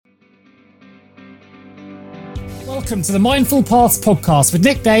Welcome to the Mindful Paths podcast with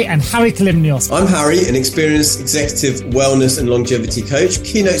Nick Day and Harry Kalimnios. I'm Harry, an experienced executive wellness and longevity coach,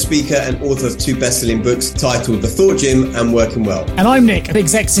 keynote speaker and author of 2 best-selling books titled The Thought Gym and Working Well. And I'm Nick, an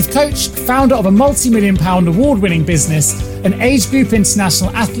executive coach, founder of a multi-million-pound award-winning business, an age group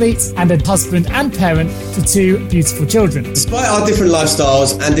international athlete, and a husband and parent to 2 beautiful children. Despite our different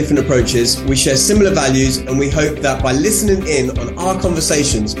lifestyles and different approaches, we share similar values, and we hope that by listening in on our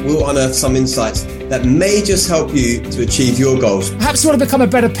conversations, we'll unearth some insights that may just help you to achieve your goals. Perhaps you want to become a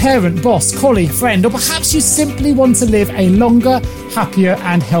better parent, boss, colleague, friend, or perhaps you simply want to live a longer, happier,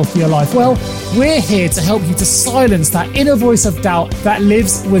 and healthier life. Well, we're here to help you to silence that inner voice of doubt that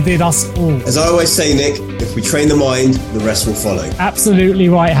lives within us all. As I always say, Nick, if we train the mind, the rest will follow. Absolutely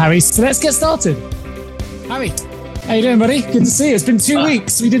right, Harry. So let's get started. Harry, how you doing, buddy? Good to see you. It's been 2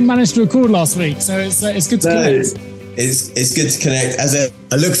 weeks. We didn't manage to record last week, so it's good to connect. It's good to connect.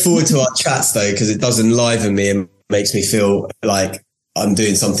 I look forward to our chats though, because it does enliven me and makes me feel like I'm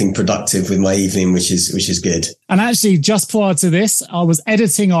doing something productive with my evening, which is good. And actually, just prior to this, I was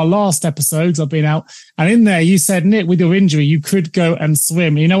editing our last episodes. I've been out, and in there, you said, Nick, with your injury, you could go and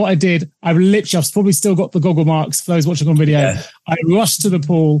swim. You know what I did? I've probably still got the goggle marks for those watching on video. Yeah. I rushed to the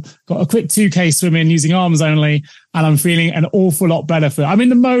pool, got a quick 2K swim in using arms only, and I'm feeling an awful lot better for it. I'm in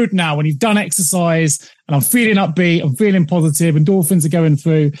the mode now when you've done exercise, and I'm feeling upbeat, I'm feeling positive, endorphins are going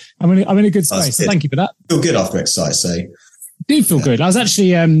through. I'm in a good space. So thank you for that. Feel good after exercise, so. Do feel good. I was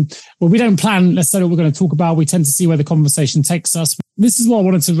actually, we don't plan necessarily what we're going to talk about. We tend to see where the conversation takes us. This is what I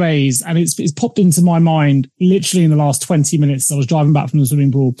wanted to raise, and it's popped into my mind literally in the last 20 minutes. I was driving back from the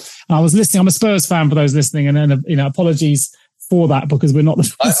swimming pool and I was listening. I'm a Spurs fan for those listening, and then, apologies for that because we're not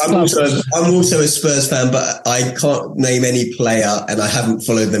the I'm also a Spurs fan, but I can't name any player and I haven't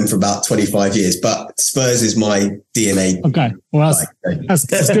followed them for about 25 years, but Spurs is my DNA. Okay. Well, that's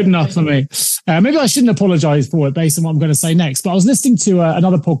good enough for me. Maybe I shouldn't apologize for it based on what I'm going to say next, but I was listening to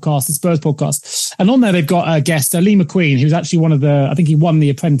another podcast, the Spurs podcast, and on there they've got a guest, Lee McQueen, who's actually I think he won The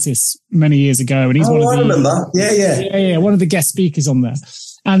Apprentice many years ago. And he's I remember. Yeah. One of the guest speakers on there.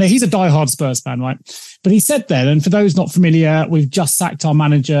 And he's a diehard Spurs fan, right? But he said then, and for those not familiar, we've just sacked our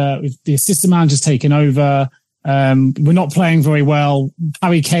manager. The assistant manager's taken over. We're not playing very well.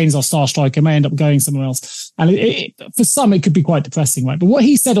 Harry Kane's our star striker, may end up going somewhere else. And for some, it could be quite depressing, right? But what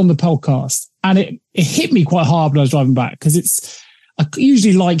he said on the podcast, and it hit me quite hard when I was driving back, because I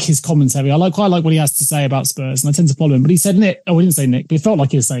usually like his commentary. I quite like what he has to say about Spurs, and I tend to follow him. But he said, Nick, he didn't say Nick, but it felt like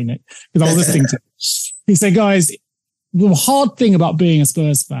he was saying Nick, because I was listening to him. He said, guys, the hard thing about being a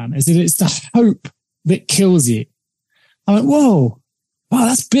Spurs fan is that it's the hope that kills you. I went, whoa, wow,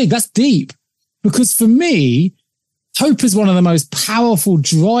 that's big, that's deep. Because for me, hope is one of the most powerful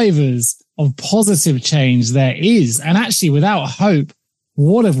drivers of positive change there is. And actually, without hope,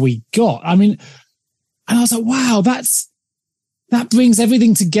 what have we got? I mean, and I was like, wow, that brings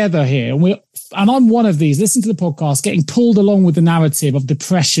everything together here. And I'm one of these, listen to the podcast, getting pulled along with the narrative of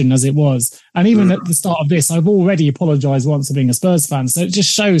depression as it was. And even at the start of this, I've already apologized once for being a Spurs fan. So it just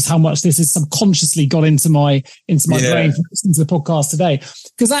shows how much this has subconsciously got into my brain from listening to the podcast today.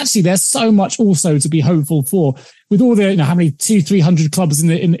 Because actually there's so much also to be hopeful for. With all the, how many 200-300 clubs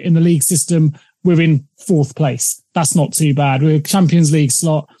in the league system, we're in 4th place. That's not too bad. We're a Champions League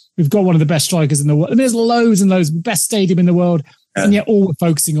slot. We've got one of the best strikers in the world. And there's loads and loads, best stadium in the world. And yet all we're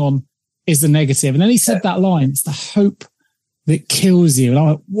focusing on is the negative. And then he said that line, it's the hope that kills you. And I'm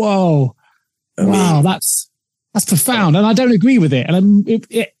like, whoa, wow, that's profound. And I don't agree with it. And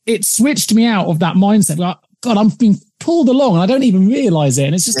it switched me out of that mindset. Like, God, I'm being pulled along and I don't even realize it.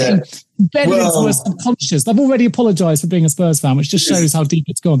 And it's just getting embedded into my subconscious. I've already apologized for being a Spurs fan, which just shows how deep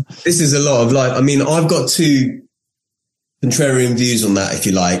it's gone. This is a lot of life. I mean, I've got 2 contrarian views on that, if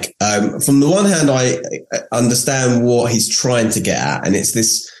you like. From the one hand, I understand what he's trying to get at, and it's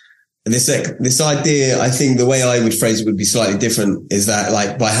this idea. I think the way I would phrase it would be slightly different. Is that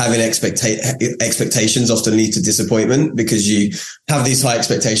like by having expectations often lead to disappointment, because you have these high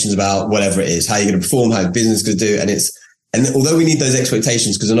expectations about whatever it is, how you're going to perform, how your business is going to do, and although we need those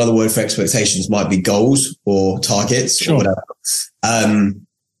expectations, because another word for expectations might be goals or targets or whatever.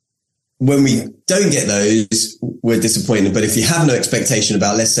 When we don't get those, we're disappointed. But if you have no expectation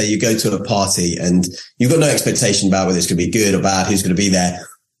about, let's say you go to a party and you've got no expectation about whether it's going to be good or bad, who's going to be there,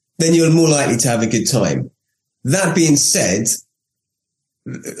 then you're more likely to have a good time. That being said,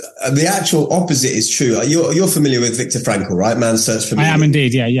 the actual opposite is true. You're familiar with Viktor Frankl, right? Man's Search for Meaning. I am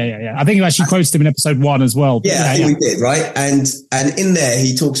indeed. Yeah. I think you actually quoted him in episode 1 as well. I think we did, right? And in there,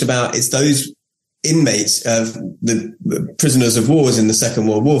 he talks about it's those inmates of the prisoners of wars in the Second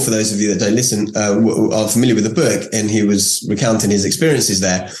World War. For those of you that don't listen, are familiar with the book, and he was recounting his experiences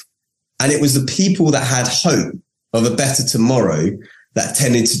there. And it was the people that had hope of a better tomorrow that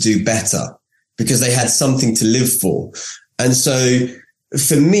tended to do better because they had something to live for. And so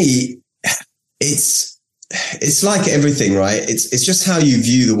for me, it's like everything, right? It's just how you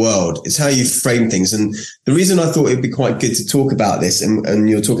view the world. It's how you frame things. And the reason I thought it'd be quite good to talk about this, and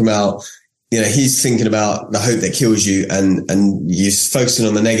you're talking about, he's thinking about the hope that kills you and you're focusing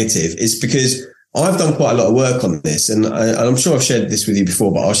on the negative, is because I've done quite a lot of work on this, and I'm sure I've shared this with you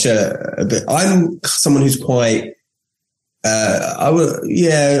before, but I'll share a bit. I'm someone who's quite,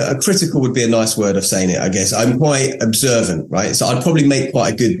 critical would be a nice word of saying it, I guess. I'm quite observant, right? So I'd probably make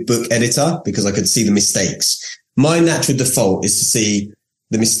quite a good book editor because I could see the mistakes. My natural default is to see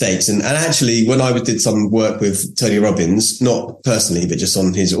the mistakes. And actually, when I did some work with Tony Robbins, not personally, but just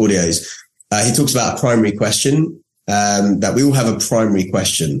on his audios, he talks about a primary question, that we all have a primary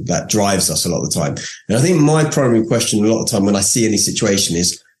question that drives us a lot of the time. And I think my primary question a lot of the time when I see any situation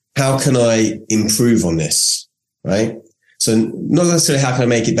is, how can I improve on this? Right? So not necessarily how can I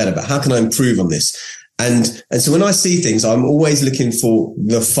make it better, but how can I improve on this? And so when I see things, I'm always looking for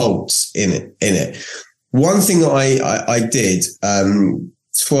the faults in it. One thing that I did,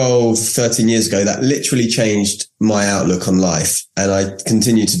 12, 13 years ago that literally changed my outlook on life, and I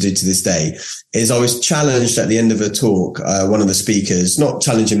continue to do to this day, is I was challenged at the end of a talk, one of the speakers, not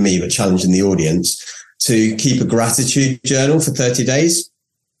challenging me, but challenging the audience, to keep a gratitude journal for 30 days.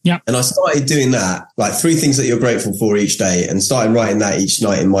 Yeah. And I started doing that, like 3 things that you're grateful for each day, and started writing that each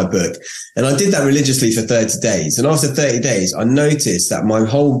night in my book. And I did that religiously for 30 days. And after 30 days, I noticed that my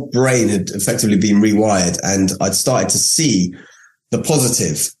whole brain had effectively been rewired, and I'd started to see the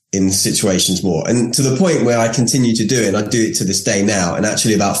positive in situations more. And to the point where I continue to do it, and I do it to this day now. And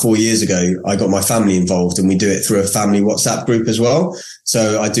actually about 4 years ago, I got my family involved, and we do it through a family WhatsApp group as well.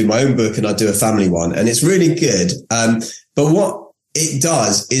 So I do my own book and I do a family one, and it's really good. But what it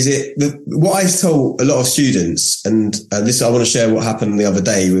does is what I've told a lot of students, and this, I want to share what happened the other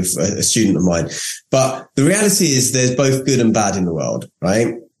day with a student of mine. But the reality is there's both good and bad in the world,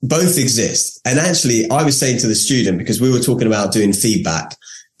 right? Both exist. And actually, I was saying to the student, because we were talking about doing feedback,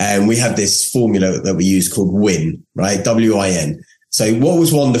 and we have this formula that we use called WIN, right? WIN. So what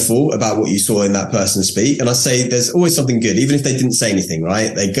was wonderful about what you saw in that person speak? And I say there's always something good, even if they didn't say anything,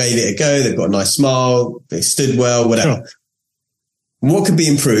 right? They gave it a go. They've got a nice smile. They stood well, whatever. Sure. What could be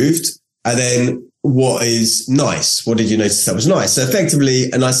improved? And then what is nice? What did you notice that was nice? So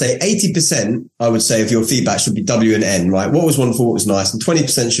effectively, and I say 80%, I would say, of your feedback should be W and N, right? What was wonderful, what was nice? And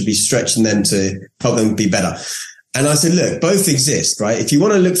 20% should be stretching them to help them be better. And I said, look, both exist, right? If you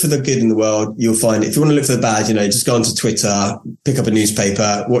want to look for the good in the world, you'll find it. If you want to look for the bad, just go onto Twitter, pick up a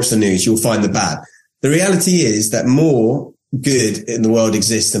newspaper, watch the news, you'll find the bad. The reality is that more good in the world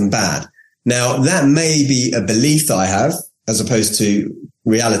exists than bad. Now, that may be a belief that I have, as opposed to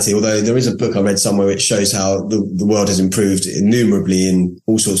reality, although there is a book I read somewhere which shows how the world has improved innumerably in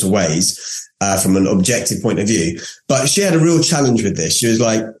all sorts of ways, from an objective point of view. But she had a real challenge with this. She was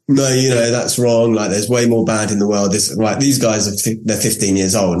like, no, that's wrong. Like, there's way more bad in the world. These guys they're 15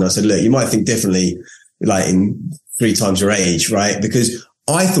 years old. And I said, look, you might think differently, like in 3 times your age, right? Because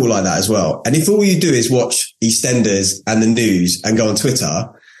I thought like that as well. And if all you do is watch EastEnders and the news and go on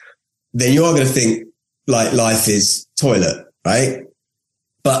Twitter, then you are going to think like life is toilet, right?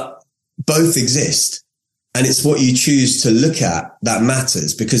 But both exist. And it's what you choose to look at that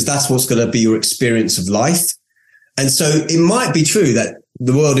matters, because that's what's going to be your experience of life. And so it might be true that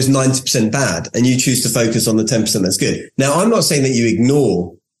the world is 90% bad and you choose to focus on the 10% that's good. Now, I'm not saying that you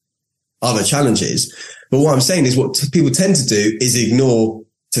ignore other challenges, but what I'm saying is what people tend to do is ignore,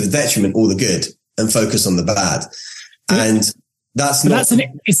 to the detriment, all the good and focus on the bad. And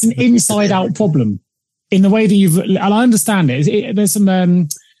it's an inside out problem. In the way that and I understand it. There's some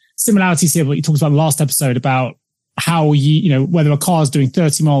similarities here. What you talked about in the last episode about how whether a car is doing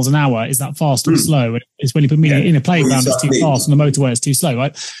 30 miles an hour, is that fast or slow? It's when you put me in a playground, it's too fast, on the motorway, it's too slow,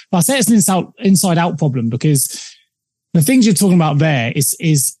 right? But I say it's an inside out problem, because the things you're talking about there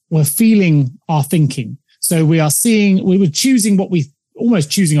is we're feeling our thinking. So we were choosing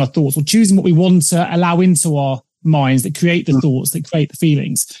almost choosing our thoughts, or choosing what we want to allow into our minds that create the thoughts, that create the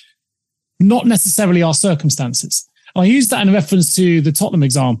feelings. Not necessarily our circumstances. I use that in reference to the Tottenham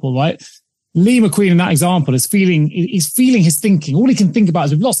example, right? Lee McQueen in that example is feeling his thinking. All he can think about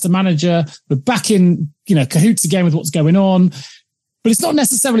is we've lost a manager, we're back in, cahoots again with what's going on. But it's not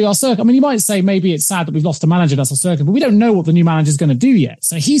necessarily our circle. I mean, you might say maybe it's sad that we've lost a manager, that's our circle, but we don't know what the new manager is going to do yet.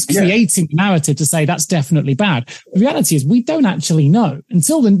 So he's creating the narrative to say that's definitely bad. The reality is we don't actually know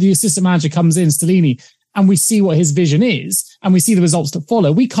until the assistant manager comes in, Stellini, and we see what his vision is, and we see the results that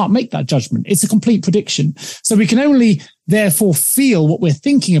follow, we can't make that judgment. It's a complete prediction. So we can only therefore feel what we're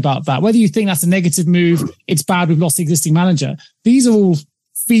thinking about that. Whether you think that's a negative move, it's bad, we've lost the existing manager. These are all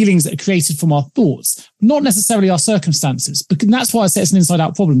feelings that are created from our thoughts, not necessarily our circumstances. But that's why I say it's an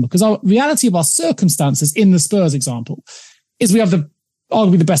inside-out problem, because our reality of our circumstances in the Spurs example is we have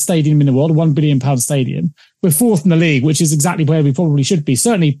arguably the best stadium in the world, a £1 billion stadium. We're fourth in the league, which is exactly where we probably should be.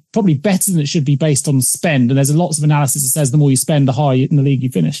 Certainly, probably better than it should be based on spend. And there's lots of analysis that says the more you spend, the higher in the league you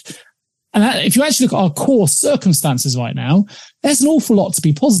finish. And if you actually look at our core circumstances right now, there's an awful lot to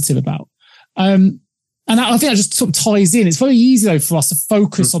be positive about. And I think that just sort of ties in. It's very easy, though, for us to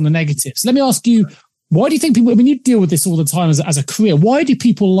focus on the negatives. Let me ask you, why do you think people, I mean, you deal with this all the time as a career, why do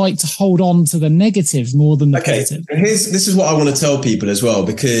people like to hold on to the negatives more than the positive? This is what I want to tell people as well,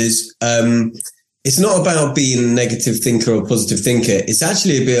 because it's not about being a negative thinker or positive thinker. It's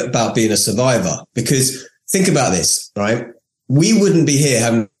actually a bit about being a survivor. Because think about this, right? We wouldn't be here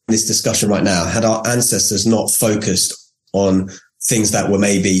having this discussion right now had our ancestors not focused on things that were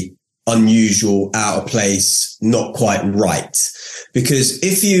maybe unusual, out of place, not quite right. Because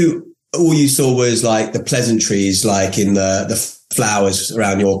if all you saw was like the pleasantries, like in the flowers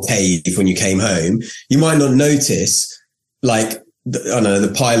around your cave when you came home, you might not notice like,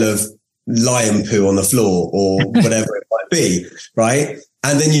 the pile of lion poo on the floor or whatever it might be, right?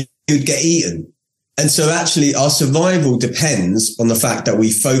 And then you'd get eaten. And so actually our survival depends on the fact that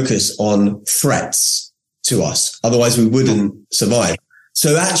we focus on threats to us. Otherwise we wouldn't survive.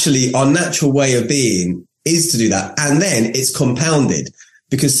 So actually our natural way of being is to do that. And then it's compounded.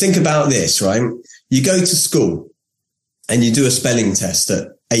 Because think about this, right? You go to school and you do a spelling test at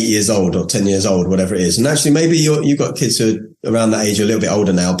 8 years old or 10 years old, whatever it is. And actually, maybe you've got kids who are around that age, or a little bit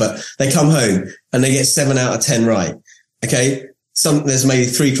older now, but they come home and they get 7 out of 10 right. Okay. There's maybe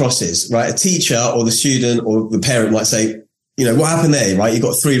 3 crosses, right? A teacher or the student or the parent might say, what happened there, right? You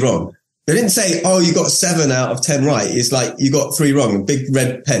got 3 wrong. They didn't say, oh, you got 7 out of 10 right. It's like you got 3 wrong. Big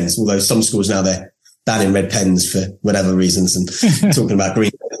red pens, although some schools now they're banning red pens for whatever reasons and talking about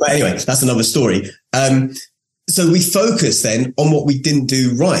green. But anyway, that's another story. So we focus then on what we didn't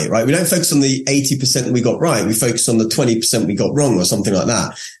do right? We don't focus on the 80% that we got right. We focus on the 20% we got wrong or something like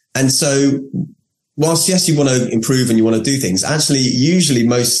that. And so whilst, yes, you want to improve and you want to do things, actually, usually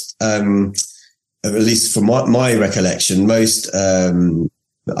most, at least from my recollection, most,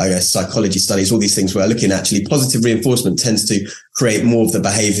 I guess psychology studies, all these things where looking actually positive reinforcement tends to create more of the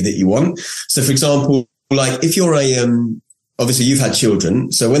behavior that you want. So for example, like if you're obviously you've had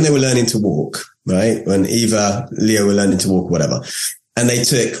children. So when they were learning to walk, right? When Eva, Leo were learning to walk or whatever, and they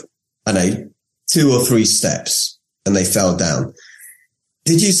took, 2 or 3 steps and they fell down.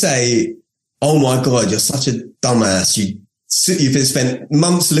 Did you say, oh my God, you're such a dumbass. You've been spent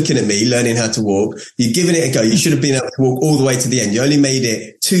months looking at me, learning how to walk. You've given it a go. You should have been able to walk all the way to the end. You only made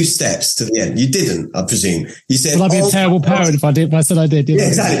it 2 steps to the end. You didn't, I presume. You said, well, I'd be a terrible parent if I said I did. Yeah,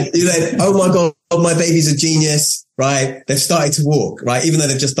 exactly. You said, oh my God, my baby's a genius, right? They've started to walk, right? Even though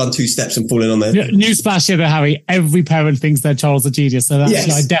they've just done 2 steps and fallen on their... Newsflash here, Harry. Every parent thinks their child's a genius. So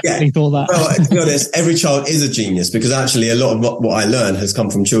I definitely thought that. Well, to be honest, every child is a genius, because actually a lot of what I learned has come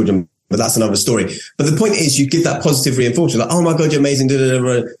from children. But that's another story. But the point is, you give that positive reinforcement, like, oh my God, you're amazing, and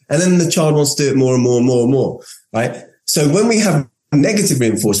then the child wants to do it more and more and more and more, right? So when we have negative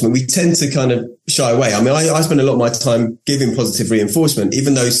reinforcement, we tend to kind of shy away. I mean, I spend a lot of my time giving positive reinforcement,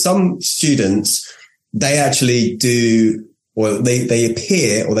 even though some students, they actually do, or they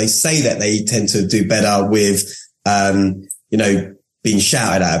appear, or they say that they tend to do better with, being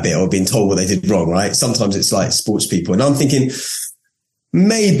shouted at a bit or being told what they did wrong, right? Sometimes it's like sports people. And I'm thinking,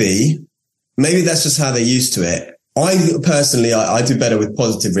 maybe that's just how they're used to it. I personally, I do better with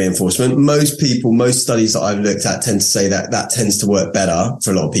positive reinforcement. Most studies that I've looked at tend to say that tends to work better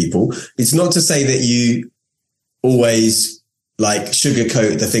for a lot of people. It's not to say that you always like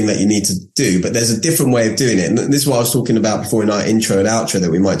sugarcoat the thing that you need to do, but there's a different way of doing it. And this is what I was talking about before in our intro and outro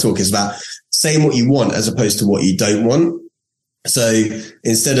that we might talk, is about saying what you want as opposed to what you don't want. So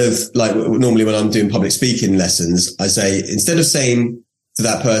instead of like normally when I'm doing public speaking lessons, I say, instead of saying to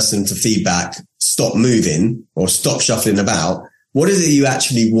that person for feedback, stop moving or stop shuffling about, what is it you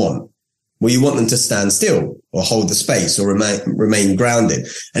actually want? Well, you want them to stand still or hold the space or remain grounded.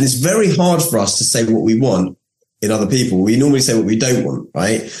 And it's very hard for us to say what we want in other people. We normally say what we don't want,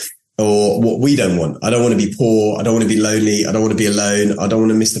 right? or what we don't want. I don't want to be poor. I don't want to be lonely. I don't want to be alone. I don't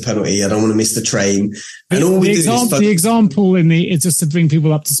want to miss the penalty. I don't want to miss the train. And all we do is the example is just to bring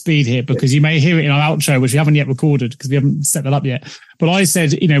people up to speed here, because you may hear it in our outro, which we haven't yet recorded because we haven't set that up yet. But I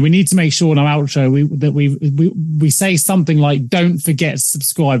said, we need to make sure in our outro that we say something like, don't forget to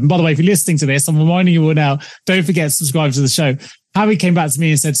subscribe. And by the way, if you're listening to this, I'm reminding you all now, don't forget to subscribe to the show. Harry came back to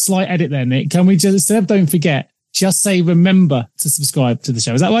me and said, slight edit there, Nick. Can we just, instead of don't forget, just say remember to subscribe to the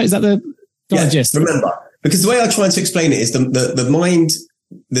show? Is that right? Is that the gist? Remember. Because the way I try to explain it is the mind,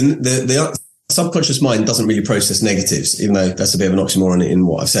 the subconscious mind doesn't really process negatives, even though that's a bit of an oxymoron in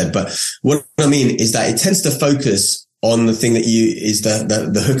what I've said. But what I mean is that it tends to focus on the thing that is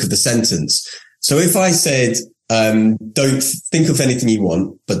the hook of the sentence. So if I said, don't think of anything you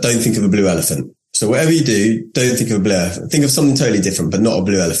want, but don't think of a blue elephant. So whatever you do, don't think of a blue elephant. Think of something totally different, but not a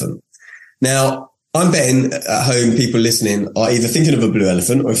blue elephant. Now, I'm betting at home people listening are either thinking of a blue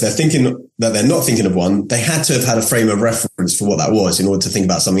elephant, or if they're thinking that they're not thinking of one, they had to have had a frame of reference for what that was in order to think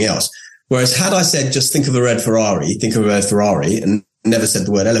about something else. Whereas had I said, just think of a red Ferrari, and never said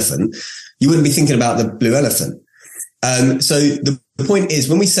the word elephant, you wouldn't be thinking about the blue elephant. So the point is,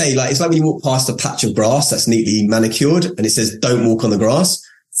 when we say, like, it's like when you walk past a patch of grass that's neatly manicured and it says, don't walk on the grass.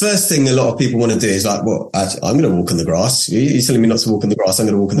 First thing a lot of people want to do is like, well, I'm going to walk on the grass. You're telling me not to walk on the grass. I'm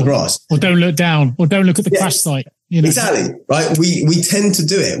going to walk on the grass. Or don't look down, or don't look at the crash site. Exactly. Right. We tend to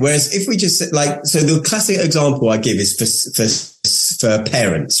do it. Whereas if we just so the classic example I give is for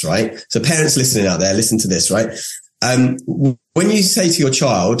parents, right? So parents listening out there, listen to this, right? When you say to your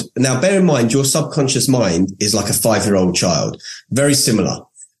child, now bear in mind, your subconscious mind is like a 5-year-old child, very similar,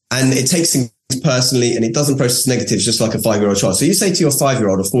 and it takes things personally and it doesn't process negatives just like a 5-year-old child. So you say to your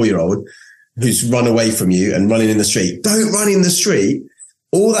 5-year-old or 4-year-old who's run away from you and running in the street, don't run in the street.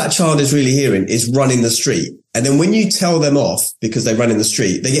 All that child is really hearing is run in the street. And then when you tell them off because they run in the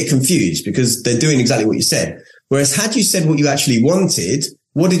street, they get confused because they're doing exactly what you said. Whereas had you said what you actually wanted,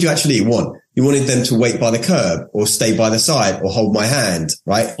 what did you actually want? You wanted them to wait by the curb or stay by the side or hold my hand,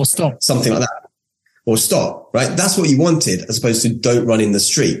 right? Or stop. Something like that. Or stop, right? That's what you wanted, as opposed to don't run in the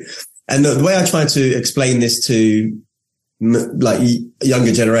street. And the way I try to explain this to like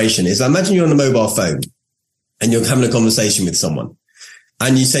younger generation is, imagine you're on a mobile phone and you're having a conversation with someone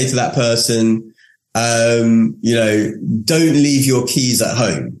and you say to that person, don't leave your keys at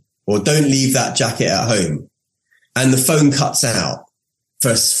home, or don't leave that jacket at home. And the phone cuts out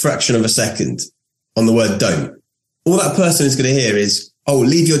for a fraction of a second on the word don't. All that person is going to hear is, oh,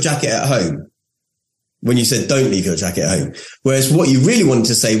 leave your jacket at home, when you said don't leave your jacket at home. Whereas what you really wanted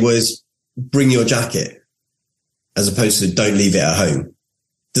to say was bring your jacket, as opposed to don't leave it at home.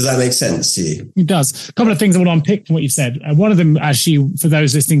 Does that make sense to you? It does. A couple of things I want to unpick from what you've said. One of them, actually, for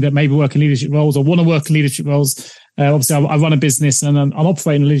those listening that maybe work in leadership roles or want to work in leadership roles, obviously I run a business and I'm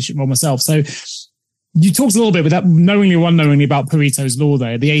operating a leadership role myself. So you talked a little bit, without knowingly or unknowingly, about Pareto's law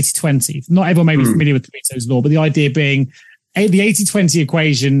there, the 80-20. Not everyone may be familiar with Pareto's law, but the idea being the 80-20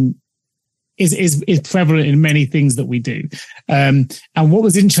 equation is prevalent in many things that we do. And what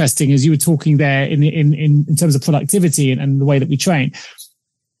was interesting is you were talking there in terms of productivity and the way that we train.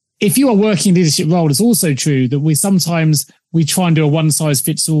 If you are working in leadership role, it's also true that we try and do a one size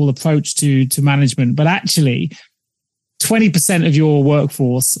fits all approach to management, but actually 20% of your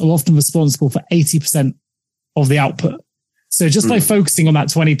workforce are often responsible for 80% of the output. So just by focusing on that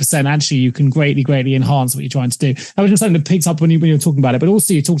 20%, actually, you can greatly, greatly enhance what you're trying to do. That was just something that picked up when you were talking about it, but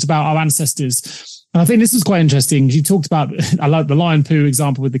also you talked about our ancestors. And I think this was quite interesting. You talked about, I like the lion poo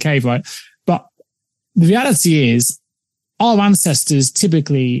example with the cave, right? But the reality is our ancestors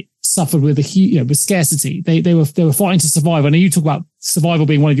typically suffered with with scarcity. They were fighting to survive. I know you talk about survival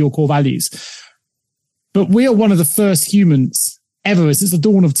being one of your core values, but we are one of the first humans ever since the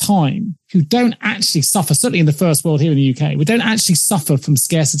dawn of time who don't actually suffer, certainly in the first world here in the UK, we don't actually suffer from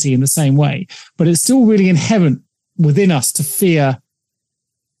scarcity in the same way, but it's still really inherent within us to fear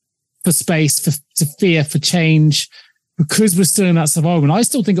for space, to fear for change, because we're still in that survival. And I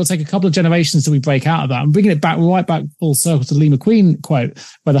still think it'll take a couple of generations till we break out of that. I'm bringing it back right back full circle to the Lee McQueen quote,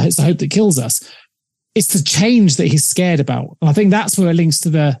 where it's the hope that kills us. It's the change that he's scared about. And I think that's where it links to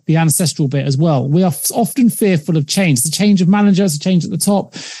the ancestral bit as well. We are often fearful of change. It's a change of manager, it's a change at the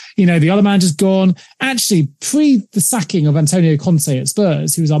top. The other manager's gone. Actually, pre the sacking of Antonio Conte at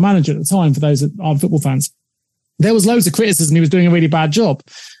Spurs, who was our manager at the time, for those that aren't football fans, there was loads of criticism. He was doing a really bad job.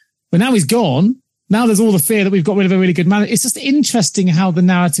 But now he's gone. Now there's all the fear that we've got rid of a really good manager. It's just interesting how the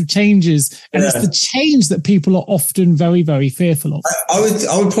narrative changes. And it's the change that people are often very, very fearful of. I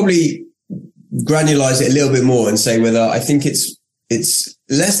would probably granularize it a little bit more and say whether I think it's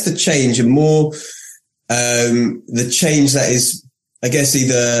less the change and more the change that is I guess,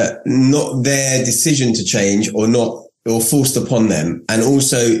 either not their decision to change or forced upon them. And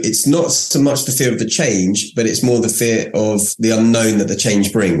also it's not so much the fear of the change, but it's more the fear of the unknown that the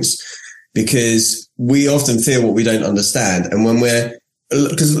change brings, because we often fear what we don't understand. And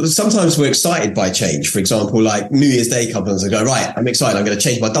because sometimes we're excited by change. For example, like New Year's Day comes and go, right, I'm excited. I'm going to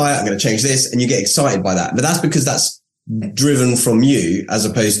change my diet. I'm going to change this. And you get excited by that. But that's because that's driven from you, as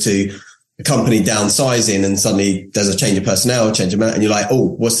opposed to a company downsizing and suddenly there's a change of personnel, change of man, and you're like, oh,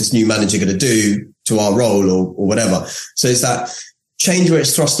 what's this new manager going to do to our role or whatever. So it's that change where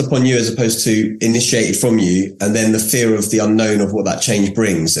it's thrust upon you as opposed to initiated from you, and then the fear of the unknown of what that change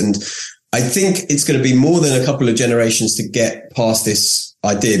brings. And I think it's going to be more than a couple of generations to get past this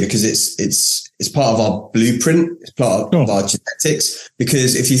idea, because it's part of our blueprint. It's part of our genetics,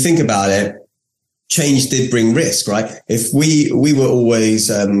 because if you think about it, change did bring risk, right? If we were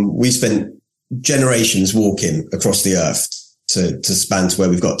always, we spent generations walking across the earth to span to where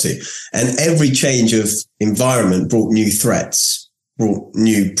we've got to. And every change of environment brought new threats, brought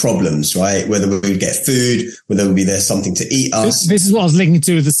new problems, right? Whether we would get food, whether there's something to eat us. This is what I was linking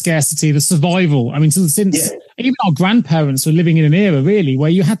to with the scarcity, the survival. I mean, since even our grandparents were living in an era really where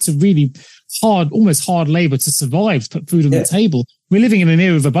you had to really almost hard labor to survive, to put food on the table. We're living in an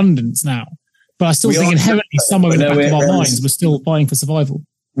era of abundance now. But I still think inherently somewhere in the back of our minds, we're still fighting for survival.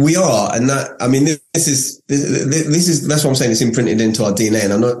 We are. And that, I mean, this is, that's what I'm saying. It's imprinted into our DNA.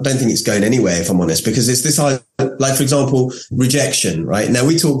 And I don't think it's going anywhere, if I'm honest, because it's this, like, for example, rejection, right? Now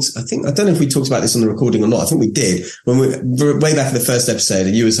I don't know if we talked about this on the recording or not. I think we did when way back in the first episode,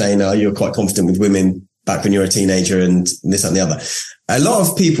 and you were saying, you were quite confident with women back when you were a teenager and this and the other. A lot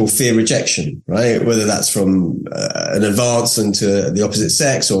of people fear rejection, right? Whether that's from an advance into the opposite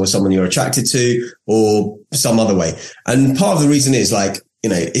sex, or someone you're attracted to, or some other way. And part of the reason is, like,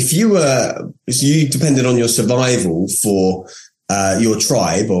 if you depended on your survival for your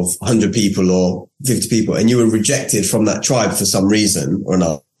tribe of 100 people or 50 people, and you were rejected from that tribe for some reason or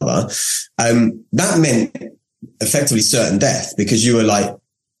another, that meant effectively certain death, because you were like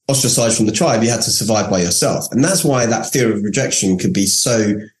ostracized from the tribe. You had to survive by yourself. And that's why that fear of rejection could be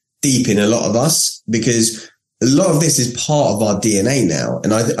so deep in a lot of us, because a lot of this is part of our DNA now.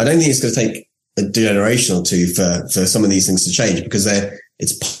 And I don't think it's going to take a generation or two for some of these things to change, because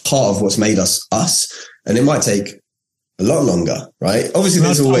it's part of what's made us. And it might take a lot longer, right? Obviously,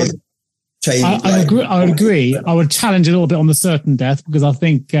 there's always change. I would agree. I would challenge a little bit on the certain death, because I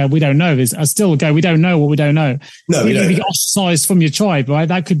think we don't know. I still go, we don't know what we don't know. No, we don't. Be ostracized from your tribe, right?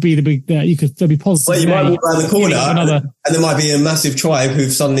 That could be the big, there'll be positive. Well, you might walk around the corner and there might be a massive tribe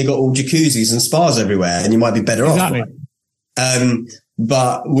who've suddenly got all jacuzzis and spas everywhere, and you might be better off. Right?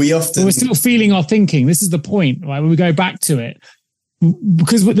 But we're still feeling our thinking. This is the point, right? When we go back to it,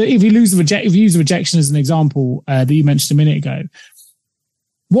 because if you use the rejection as an example that you mentioned a minute ago,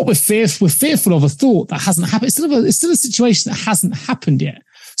 what we're fearful of a thought that hasn't happened. It's still a situation that hasn't happened yet.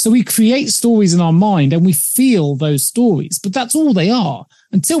 So we create stories in our mind and we feel those stories, but that's all they are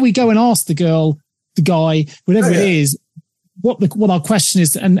until we go and ask the girl, the guy, whatever it is, what our question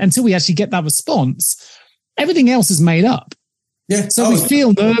is, and until we actually get that response, everything else is made up. Yeah. So we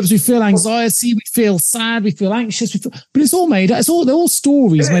feel nerves, we feel anxiety, we feel sad, we feel anxious, but it's all made up. They're all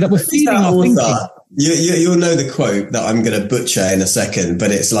stories made up. We're feeling our thinking. You'll know the quote that I'm going to butcher in a second,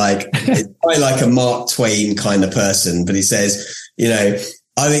 but it's like, it's quite like a Mark Twain kind of person. But he says,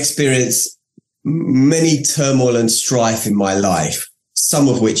 I've experienced many turmoil and strife in my life, some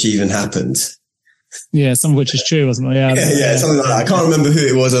of which even happened. Yeah, some of which is true, wasn't it? Yeah, something like that. I can't remember who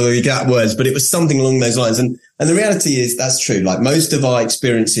it was or the exact words, but it was something along those lines. And the reality is that's true. Like, most of our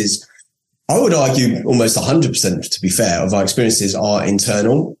experiences, I would argue almost 100%, to be fair, of our experiences are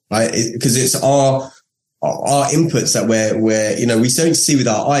internal, right? Because it's our inputs that we don't see with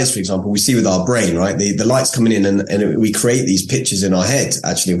our eyes, for example, we see with our brain, right? The light's coming in and we create these pictures in our head,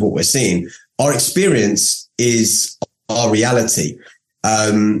 actually, of what we're seeing. Our experience is our reality.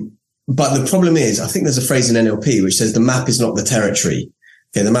 But the problem is, I think there's a phrase in NLP which says the map is not the territory.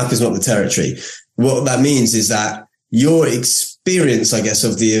 Okay, the map is not the territory. What that means is that your experience, I guess,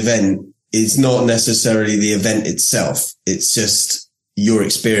 of the event is not necessarily the event itself. It's just your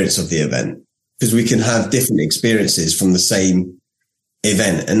experience of the event, because we can have different experiences from the same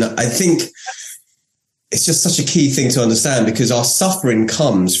event. And I think it's just such a key thing to understand, because our suffering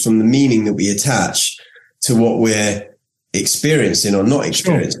comes from the meaning that we attach to what we're experiencing or not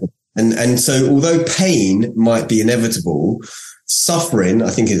experiencing. Sure. And so although pain might be inevitable, suffering, I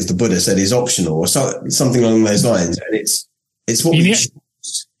think as the Buddha said, is optional, or something along those lines. And it's what we choose.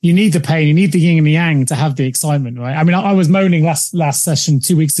 you need the pain, you need the yin and the yang to have the excitement, right? I mean, I was moaning last session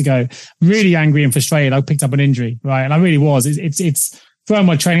 2 weeks ago, really angry and frustrated. I picked up an injury, right? And I really was. It's throughout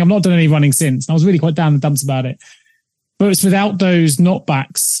my training. I've not done any running since. I was really quite down in the dumps about it. But it's without those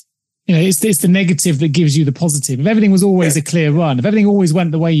knockbacks, it's the negative that gives you the positive. If everything was always a clear run, if everything always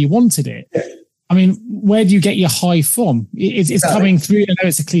went the way you wanted it, I mean, where do you get your high from? It's coming through. I know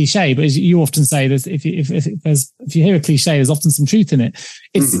it's a cliche, but as you often say, if you hear a cliche, there's often some truth in it.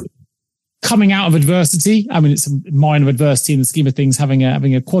 It's coming out of adversity. I mean, it's a minor adversity in the scheme of things, having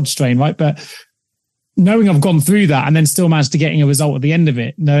a quad strain, right? But knowing I've gone through that and then still managed to getting a result at the end of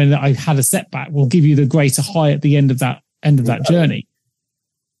it, knowing that I had a setback, will give you the greater high at the end of that journey.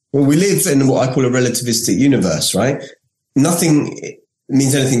 Well, we live in what I call a relativistic universe, right? Nothing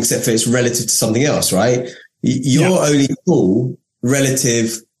means anything except for it's relative to something else, right? You're only cool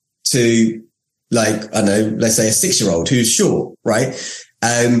relative to, like, I don't know, let's say a 6-year-old who's short, right?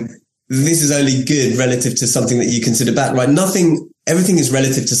 This is only good relative to something that you consider bad, right? Everything is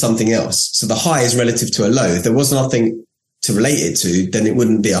relative to something else. So the high is relative to a low. If there was nothing to relate it to, then it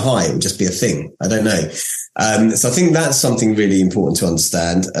wouldn't be a high. It would just be a thing. I don't know. So I think that's something really important to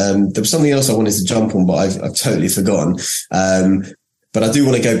understand. There was something else I wanted to jump on, but I've totally forgotten. But I do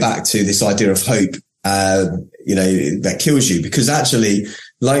want to go back to this idea of hope, that kills you, because actually,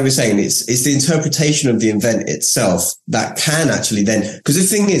 like we're saying, it's the interpretation of the event itself that can actually then, because the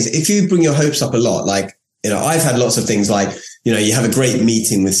thing is, if you bring your hopes up a lot, like, I've had lots of things like, you have a great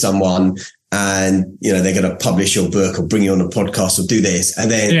meeting with someone and, they're going to publish your book or bring you on a podcast or do this,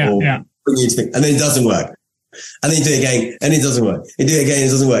 and then, bring you to and then it doesn't work. And then you do it again and it doesn't work. You do it again, it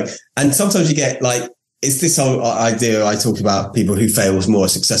doesn't work. And sometimes you get like, it's this whole idea I talk about, people who fail as more a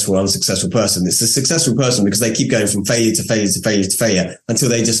successful or unsuccessful person. It's a successful person because they keep going from failure to failure to failure to failure until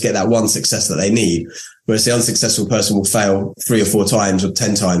they just get that one success that they need. Whereas the unsuccessful person will fail 3 or 4 times or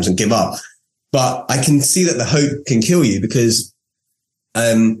 10 times and give up. But I can see that the hope can kill you because,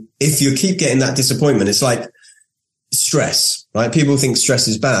 if you keep getting that disappointment, it's like stress, right? People think stress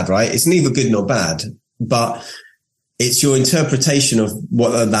is bad, right? It's neither good nor bad, but it's your interpretation of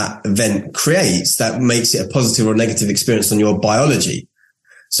what that event creates that makes it a positive or negative experience on your biology.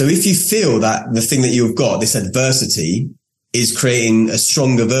 So if you feel that the thing that you've got, this adversity, is creating a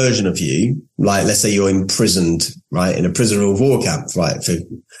stronger version of you, like let's say you're imprisoned, right, in a prisoner of war camp, right? For,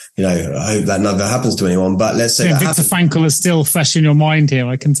 I hope that never happens to anyone, but let's say Viktor Frankl is still fresh in your mind here,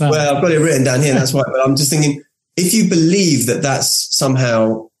 I can tell. Well, I've got it written down here, that's why, but I'm just thinking, if you believe that that's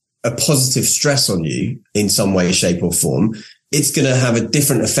somehow a positive stress on you in some way, shape or form, it's going to have a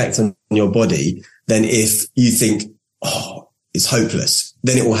different effect on your body than if you think, it's hopeless.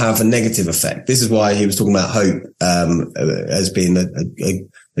 Then it will have a negative effect. This is why he was talking about hope, as being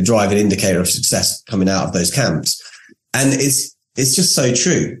a driving indicator of success coming out of those camps. And it's just so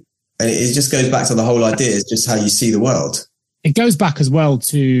true. And it just goes back to the whole idea. It's just how you see the world. It goes back as well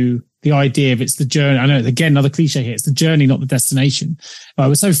to the idea of it's the journey. I know, again, another cliche here. It's the journey, not the destination.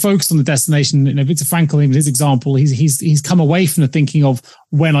 We're so focused on the destination. Viktor Frankl, in his example, he's come away from the thinking of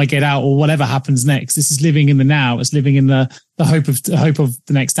when I get out or whatever happens next. This is living in the now. It's living in the hope of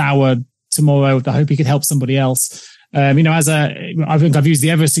the next hour, tomorrow, the hope he could help somebody else. I think I've used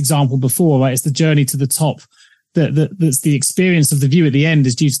the Everest example before, right? It's the journey to the top. That's the experience of the view at the end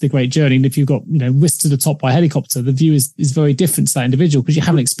is due to the great journey. And if you've got, whisked to the top by helicopter, the view is very different to that individual because you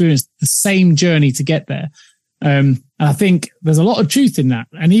haven't experienced the same journey to get there. And I think there's a lot of truth in that.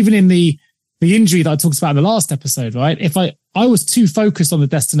 And even in the injury that I talked about in the last episode, right? If I was too focused on the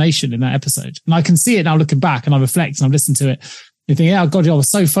destination in that episode, and I can see it now looking back and I reflect and I've listened to it, you think, I was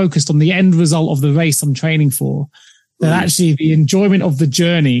so focused on the end result of the race I'm training for that actually the enjoyment of the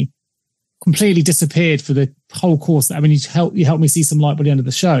journey completely disappeared for the whole course. I mean, you helped me see some light by the end of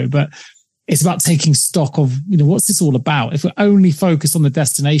the show, but it's about taking stock of, what's this all about? If we're only focused on the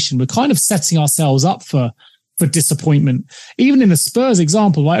destination, we're kind of setting ourselves up for disappointment. Even in the Spurs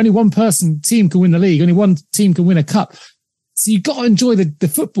example, right? Only one team can win the league. Only one team can win a cup. So you've got to enjoy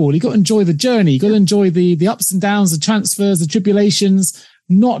the football. You've got to enjoy the journey. You've got to enjoy the ups and downs, the transfers, the tribulations,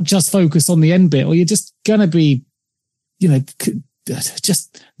 not just focus on the end bit, or you're just going to be,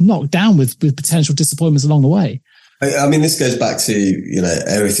 just knocked down with potential disappointments along the way. I mean, this goes back to,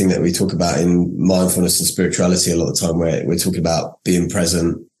 everything that we talk about in mindfulness and spirituality a lot of the time, where we're talking about being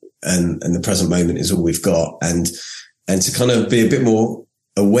present and the present moment is all we've got. And to kind of be a bit more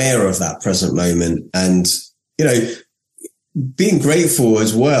aware of that present moment and, being grateful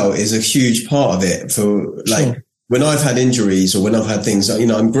as well is a huge part of it for like, when I've had injuries or when I've had things,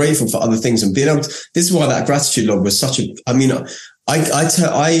 I'm grateful for other things and being able to, this is why that gratitude log was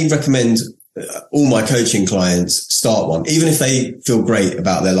I recommend all my coaching clients start one, even if they feel great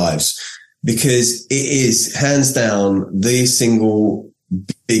about their lives, because it is hands down the single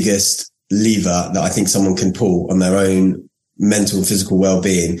biggest lever that I think someone can pull on their own mental and physical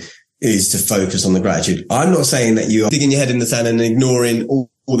well-being, is to focus on the gratitude. I'm not saying that you are digging your head in the sand and ignoring all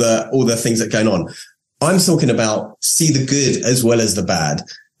the things that are going on. I'm talking about see the good as well as the bad,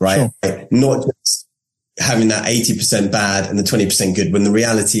 right? Sure. Not just having that 80% bad and the 20% good, when the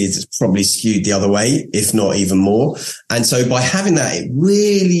reality is it's probably skewed the other way, if not even more. And so by having that, it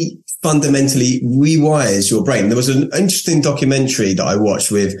really fundamentally rewires your brain. There was an interesting documentary that I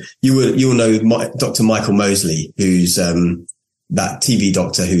watched with, you'll know Dr. Michael Mosley, who's that TV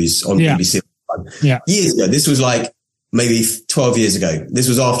doctor who's on BBC. Yeah. Years ago, this was like maybe 12 years ago. This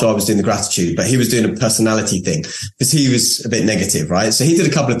was after I was doing the gratitude, but he was doing a personality thing because he was a bit negative, right? So he did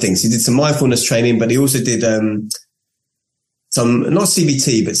a couple of things. He did some mindfulness training, but he also did some, not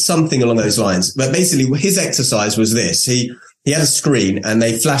CBT, but something along those lines. But basically his exercise was this. He had a screen and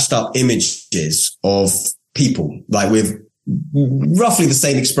they flashed up images of people, like with roughly the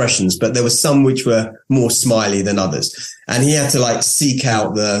same expressions, but there were some which were more smiley than others. And he had to like seek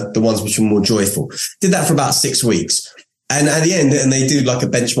out the ones which were more joyful. Did that for about 6 weeks. And at the end, and they do like a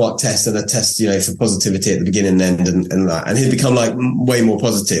benchmark test and a test, for positivity at the beginning and end and that. And he'd become like way more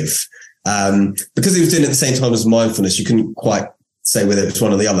positive. Because he was doing it at the same time as mindfulness, you couldn't quite say whether it was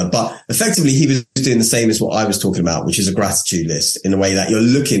one or the other, but effectively he was doing the same as what I was talking about, which is a gratitude list, in a way that you're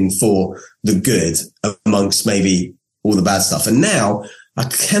looking for the good amongst maybe all the bad stuff. And now I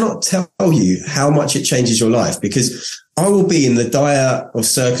cannot tell you how much it changes your life, because I will be in the dire of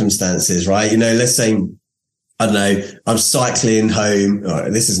circumstances, right? Let's say, I don't know, I'm cycling home.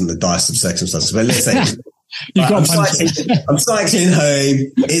 Oh, this isn't the direst of circumstances, but let's say I'm cycling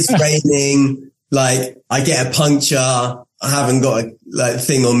home. It's raining. Like I get a puncture. I haven't got a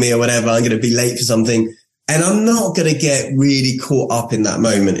thing on me or whatever. I'm going to be late for something. And I'm not going to get really caught up in that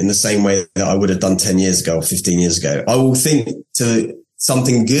moment in the same way that I would have done 10 years ago or 15 years ago. I will think to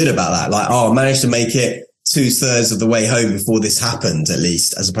something good about that. Like, I managed to make it 2/3 of the way home before this happened, at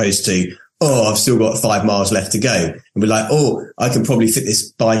least, as opposed to, I've still got 5 miles left to go. And be like, I can probably fit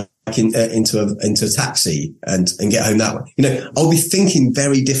this bike into a taxi and get home that way. I'll be thinking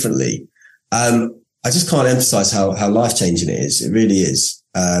very differently. I just can't emphasize how life-changing it is. It really is.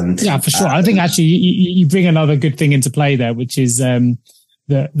 Yeah, for sure. I think actually you bring another good thing into play there, which is the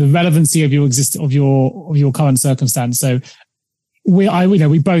relevancy of your current circumstance. So we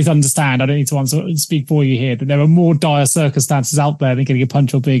both understand. I don't need to speak for you here, that there are more dire circumstances out there than getting a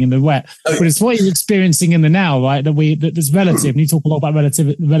punch or being in the wet. Oh, yeah. But it's what you're experiencing in the now, right? That there's relative. And you talk a lot about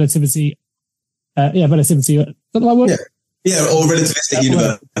relativity. Relativity. Is that the right word? Yeah, or relativistic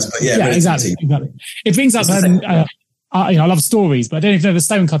universe. But yeah, exactly. It brings up, I love stories, but I don't even know the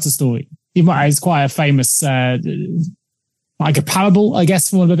stonecutter story. It's quite a famous, like a parable, I guess,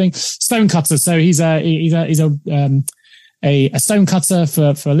 for one of the things. Stonecutter. So he's a stonecutter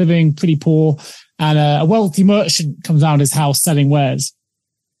for a living, pretty poor, and a wealthy merchant comes around his house selling wares,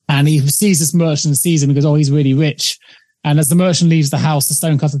 and he sees this merchant and sees him and goes, "Oh, he's really rich." And as the merchant leaves the house, the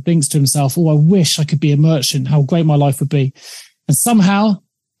stonecutter thinks to himself, "Oh, I wish I could be a merchant. How great my life would be." And somehow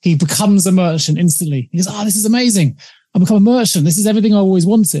he becomes a merchant instantly. He goes, "Oh, this is amazing. I'll become a merchant. This is everything I always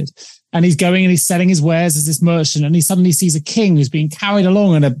wanted." And he's going and he's selling his wares as this merchant. And he suddenly sees a king who's being carried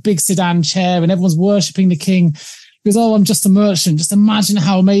along in a big sedan chair, and everyone's worshipping the king. He goes, "Oh, I'm just a merchant. Just imagine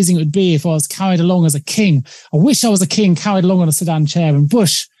how amazing it would be if I was carried along as a king. I wish I was a king carried along on a sedan chair." And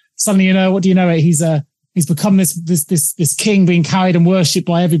Bush, suddenly, what do you know it? He's become this king being carried and worshipped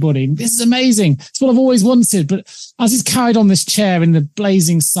by everybody. This is amazing. It's what I've always wanted. But as he's carried on this chair in the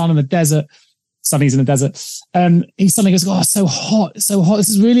blazing sun in the desert, suddenly he's in the desert, he suddenly goes, "Oh, it's so hot. It's so hot. This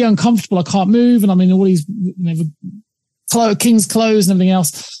is really uncomfortable. I can't move. And I'm in all these king's clothes and everything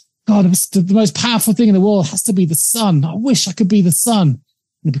else. God, the most powerful thing in the world has to be the sun. I wish I could be the sun." And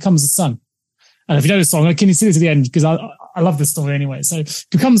he becomes the sun. And if you know the song, can you see it to the end? Because I love this story anyway. So he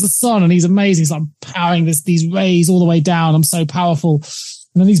becomes the sun and he's amazing. He's like powering these rays all the way down. I'm so powerful.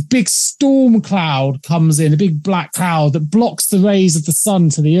 And then this big storm cloud comes in, a big black cloud that blocks the rays of the sun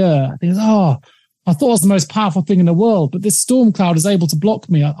to the earth. He goes, "Oh, I thought it was the most powerful thing in the world, but this storm cloud is able to block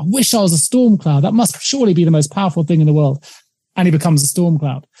me. I wish I was a storm cloud. That must surely be the most powerful thing in the world." And he becomes a storm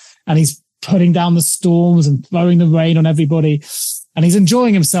cloud. And he's putting down the storms and throwing the rain on everybody. And he's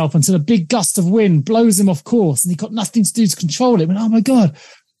enjoying himself until a big gust of wind blows him off course. And he got nothing to do to control it. And, oh my God,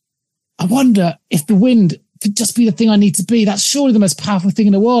 I wonder if the wind could just be the thing I need to be. That's surely the most powerful thing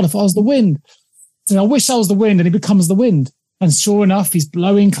in the world if I was the wind. So I wish I was the wind, and he becomes the wind. And sure enough, he's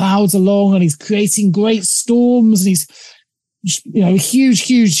blowing clouds along and he's creating great storms, and he's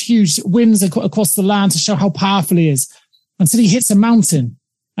huge winds across the land to show how powerful he is, until he hits a mountain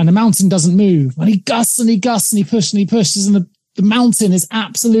and the mountain doesn't move. And he gusts and he gusts and he pushes and the mountain is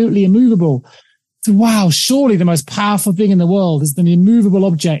absolutely immovable. So, wow, surely the most powerful thing in the world is the immovable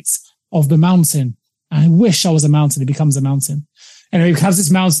object of the mountain. And I wish I was a mountain. He becomes a mountain. Anyway, he has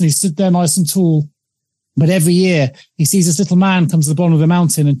this mountain. He stood there nice and tall. But every year he sees this little man come to the bottom of the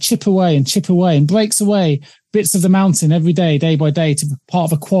mountain and chip away and breaks away bits of the mountain every day, day by day, to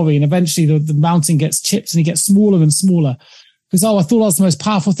part of a quarry. And eventually the mountain gets chipped and he gets smaller and smaller. Because, I thought I was the most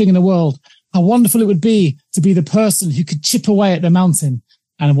powerful thing in the world. How wonderful it would be to be the person who could chip away at the mountain.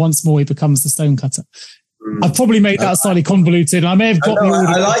 And once more he becomes the stonecutter. I've probably made that slightly convoluted. I may have got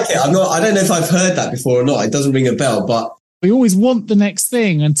I like it. I don't know if I've heard that before or not. It doesn't ring a bell, but we always want the next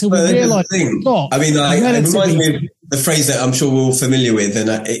thing until we realise it's not. I mean, it reminds me of the phrase that I'm sure we're all familiar with, and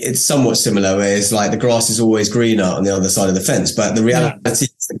it's somewhat similar, where it's like the grass is always greener on the other side of the fence. But the reality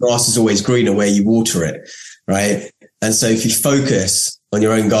is the grass is always greener where you water it, right? And so if you focus on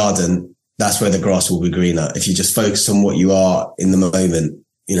your own garden, that's where the grass will be greener. If you just focus on what you are in the moment,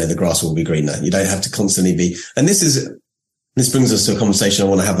 the grass will be greener. You don't have to constantly be, and this brings us to a conversation I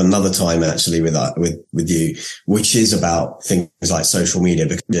want to have another time actually with you, which is about things like social media.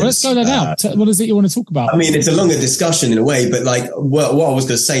 Because, let's go there now. What is it you want to talk about? I mean, it's a longer discussion in a way, but like what I was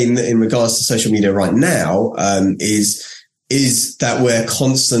going to say in regards to social media right now, is that we're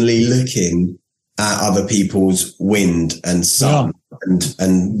constantly looking at other people's wind and sun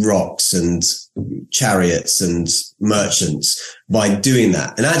and rocks and chariots and merchants by doing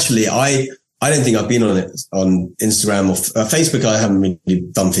that. And actually, I don't think I've been on Instagram or Facebook. I haven't really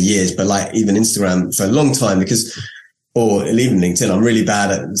done for years, but like even Instagram for a long time or even LinkedIn. I'm really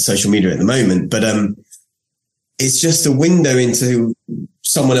bad at social media at the moment, but it's just a window into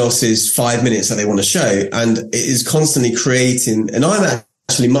someone else's 5 minutes that they want to show. And it is constantly creating, and I'm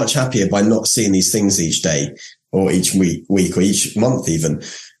actually much happier by not seeing these things each day or each week or each month even.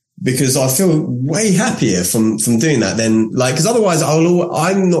 Because I feel way happier from doing that than because otherwise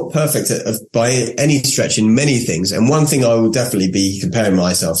I'm not perfect by any stretch in many things. And one thing I will definitely be comparing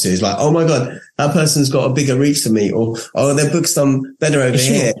myself to is like, oh my God, that person's got a bigger reach than me, or, oh, their book's done better over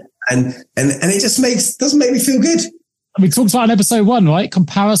here. And it just doesn't make me feel good. We talked about in episode 1, right?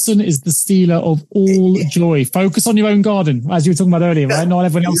 Comparison is the stealer of all joy. Focus on your own garden, as you were talking about earlier, right? Not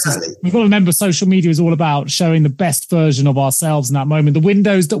everyone else's. We've got to remember social media is all about showing the best version of ourselves in that moment. The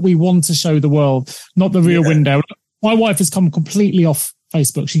windows that we want to show the world, not the real window. My wife has come completely off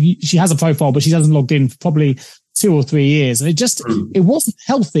Facebook. She has a profile, but she hasn't logged in for probably 2 or 3 years. And it wasn't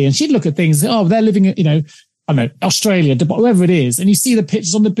healthy. And she'd look at things, they're living, I don't know, Australia, whoever it is, and you see the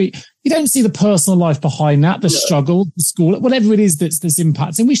pictures on the beach. You don't see the personal life behind that, the struggle, the school, whatever it is that's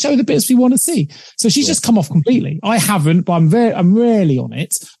impacting. We show the bits we want to see. So she's just come off completely. I haven't, but I'm rarely on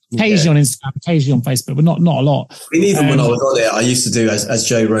it. Occasionally on Instagram, occasionally on Facebook, but not a lot. I mean, even when I was on it, I used to do, as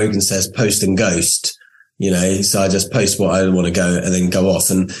Joe Rogan says, post and ghost. So I just post what I want to go and then go off.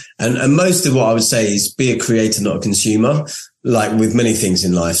 And most of what I would say is be a creator, not a consumer, like with many things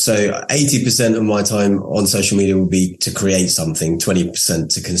in life. So 80% of my time on social media will be to create something,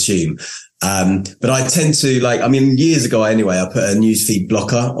 20% to consume. But I tend to years ago anyway, I put a newsfeed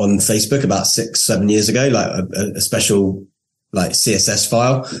blocker on Facebook about 6-7 years ago, like a special CSS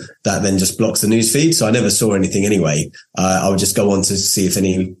file that then just blocks the newsfeed. So I never saw anything anyway. I would just go on to see if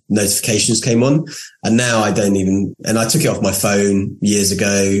any notifications came on. And now I don't even, and I took it off my phone years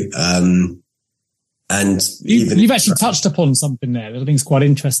ago. And you've actually touched upon something there that I think is quite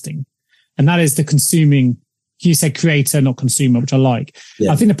interesting. And that is the consuming. You said creator, not consumer, which I like.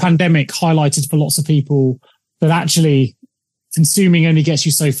 Yeah. I think the pandemic highlighted for lots of people that actually consuming only gets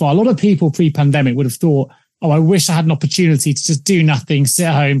you so far. A lot of people pre-pandemic would have thought, oh, I wish I had an opportunity to just do nothing, sit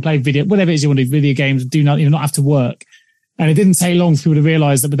at home, play whatever it is you want to do, video games, do nothing, not have to work. And it didn't take long for people to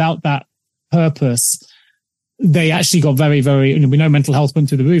realize that without that purpose, they actually got very, very, we know mental health went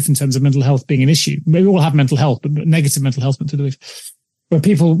through the roof in terms of mental health being an issue. We all have mental health, but negative mental health went through the roof. Where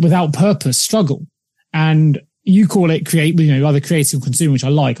people without purpose struggle. And you call it either creative or consumer, which I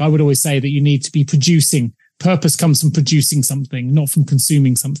like. I would always say that you need to be producing. Purpose comes from producing something, not from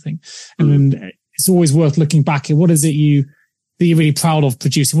consuming something. And it's always worth looking back at what is it that you're really proud of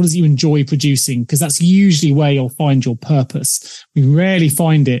producing? What is it you enjoy producing? Because that's usually where you'll find your purpose. We rarely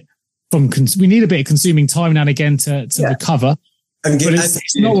find it we need a bit of consuming time now and again to recover. But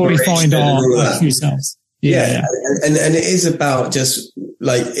it's not where we find our true selves. Yeah. And it is about just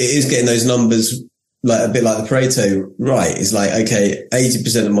it is getting those numbers a bit like the Pareto, right? It's okay,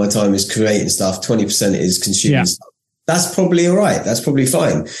 80% of my time is creating stuff, 20% is consuming stuff. that's probably all right. That's probably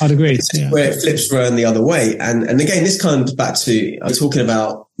fine. I'd agree. Where it flips around the other way. And again, this comes back to, I'm talking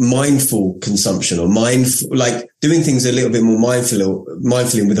about mindful consumption or mindful, like doing things a little bit more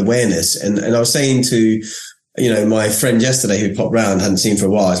mindfully with awareness. And I was saying to, my friend yesterday who popped round, hadn't seen for a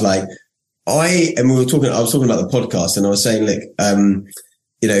while, it's like, I was talking about the podcast and I was saying, look, I'm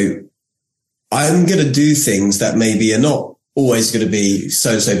going to do things that maybe are not always going to be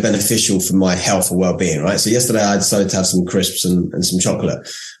so beneficial for my health or well-being, right? So yesterday I decided to have some crisps and some chocolate,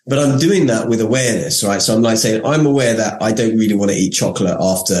 but I'm doing that with awareness, right? So I'm like saying, I'm aware that I don't really want to eat chocolate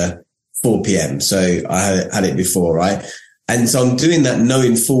after 4 p.m. So I had it before, right? And so I'm doing that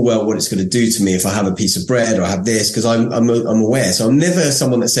knowing full well what it's going to do to me if I have a piece of bread or I have this, because I'm aware. So I'm never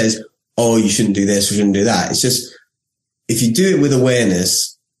someone that says, oh, you shouldn't do this or shouldn't do that. It's just, if you do it with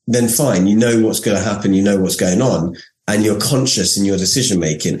awareness, then fine. You know what's going to happen. You know what's going on. And you're conscious in your decision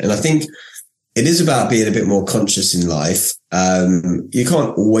making. And I think it is about being a bit more conscious in life. You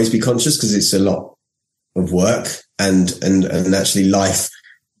can't always be conscious because it's a lot of work and actually life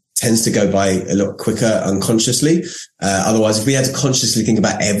tends to go by a lot quicker unconsciously. Otherwise, if we had to consciously think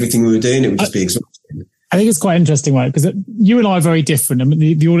about everything we were doing, it would just be exhausting. I think it's quite interesting, right? Because you and I are very different. I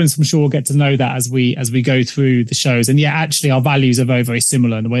mean, the audience, I'm sure, will get to know that as we go through the shows. And yeah, actually, our values are very, very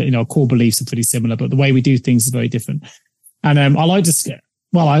similar. And the way, our core beliefs are pretty similar, but the way we do things is very different. And I like to,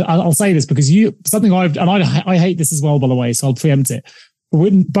 well, I'll say this because I hate this as well, by the way, so I'll preempt it.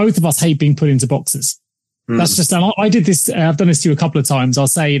 Both of us hate being put into boxes. That's just, and I did this, I've done this to you a couple of times. I'll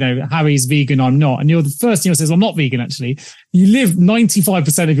say, Harry's vegan, I'm not. And you're the first thing who says, I'm not vegan, actually. You live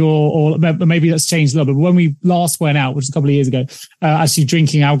 95% of or maybe that's changed a little bit. But when we last went out, which was a couple of years ago, actually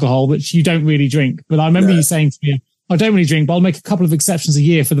drinking alcohol, which you don't really drink. But I remember you saying to me, I don't really drink, but I'll make a couple of exceptions a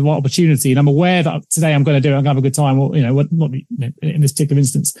year for the right opportunity. And I'm aware that today I'm going to do it. I'm going to have a good time, or, not in this particular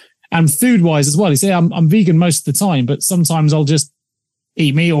instance. And food wise as well. You say I'm vegan most of the time, but sometimes I'll just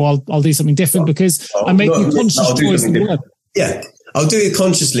eat meat or I'll do something different because I'm making a conscious choice. Yeah, I'll do it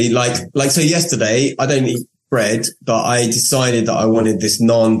consciously. Like so yesterday, I don't eat bread, but I decided that I wanted this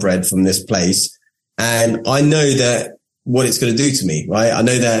naan bread from this place. And I know that what it's going to do to me, right? I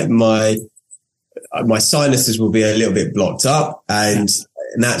know that my sinuses will be a little bit blocked up and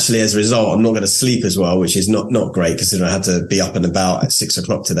naturally as a result, I'm not going to sleep as well, which is not great considering I had to be up and about at 6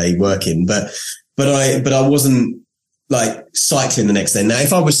 o'clock today working, but I wasn't like cycling the next day. Now,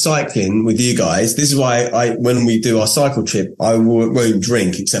 if I was cycling with you guys, this is why when we do our cycle trip, I won't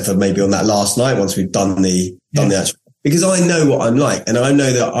drink except for maybe on that last night once we've done the actual, because I know what I'm like and I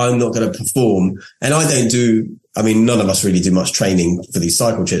know that I'm not going to perform and none of us really do much training for these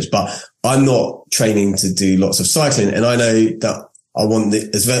cycle trips, but I'm not training to do lots of cycling. And I know that I want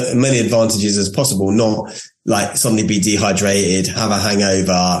as many advantages as possible, not like suddenly be dehydrated, have a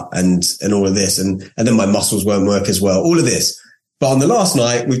hangover and all of this. And then my muscles won't work as well, all of this. But on the last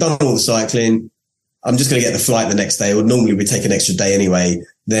night, we've done all the cycling. I'm just going to get the flight the next day, or normally we take an extra day anyway.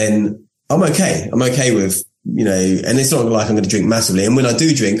 Then I'm okay. I'm okay with, and it's not like I'm going to drink massively. And when I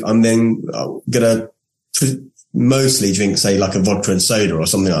do drink, I'm then going to mostly drink, say, like a vodka and soda or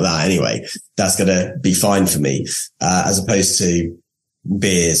something like that anyway. That's going to be fine for me, as opposed to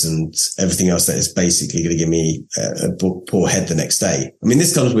beers and everything else that is basically going to give me a poor head the next day. I mean,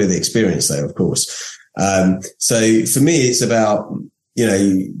 this comes with experience though, of course. So for me, it's about,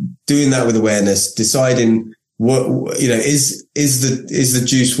 doing that with awareness, deciding what, is the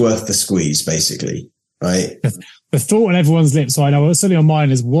juice worth the squeeze, basically, right? The thought on everyone's lips, so I know certainly on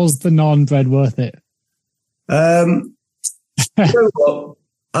mine is, was the naan bread worth it?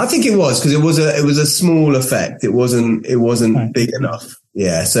 I think it was, because it was a small effect. It wasn't right. Big enough.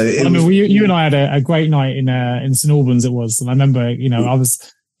 Yeah. So you and I had a great night in St. Albans. It was, and I remember, I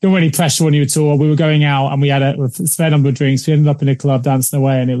was don't any pressure on you at all. We were going out and we had a fair number of drinks. We ended up in a club dancing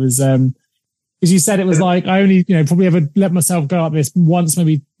away, and it was, as you said, it was like, I only, probably ever let myself go like this once,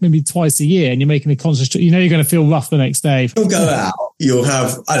 maybe twice a year, and you're making a conscious, you're going to feel rough the next day. You'll go out, you'll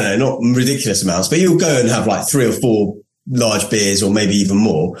have, I don't know, not ridiculous amounts, but you'll go and have like 3 or 4 large beers or maybe even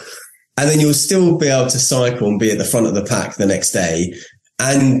more. And then you'll still be able to cycle and be at the front of the pack the next day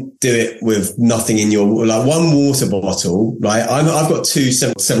and do it with nothing in your, like one water bottle, right? I've got 2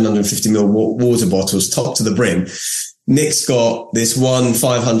 750ml water bottles top to the brim. Nick's got this one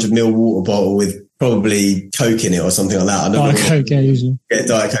 500ml water bottle with probably Coke in it or something like that. I don't know. Coke, yeah, usually. Yeah,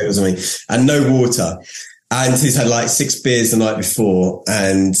 Diet Coke or something. And no water. And he's had like 6 beers the night before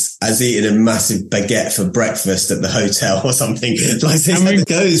and has eaten a massive baguette for breakfast at the hotel or something. Like this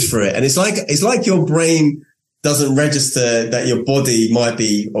goes for it. And it's like your brain doesn't register that your body might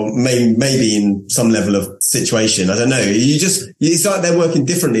be, or maybe in some level of situation. I don't know. It's like they're working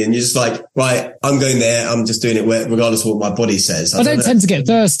differently, and you're just like, right, I'm going there. I'm just doing it regardless of what my body says. I don't tend to get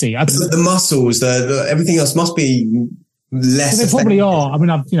thirsty. The muscles, the everything else must be less. They probably are. I mean,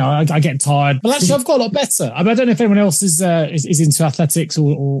 I get tired, but actually I've got a lot better. I mean, I don't know if anyone else is into athletics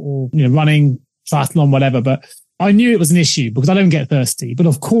or running, triathlon, whatever, but I knew it was an issue because I don't get thirsty, but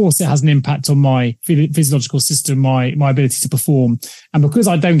of course it has an impact on my physiological system, my ability to perform. And because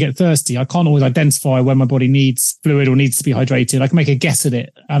I don't get thirsty, I can't always identify when my body needs fluid or needs to be hydrated. I can make a guess at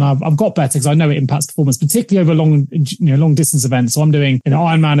it. And I've got better because I know it impacts performance, particularly over long distance events. So I'm doing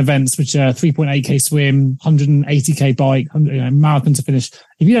Ironman events, which are 3.8K swim, 180K bike, marathon to finish.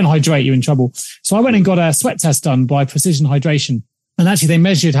 If you don't hydrate, you're in trouble. So I went and got a sweat test done by Precision Hydration. And actually, they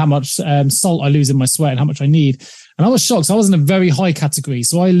measured how much salt I lose in my sweat and how much I need. And I was shocked. So I was in a very high category.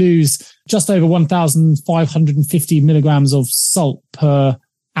 So I lose just over 1,550 milligrams of salt per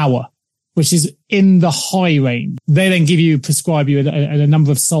hour, which is in the high range. They then prescribe you a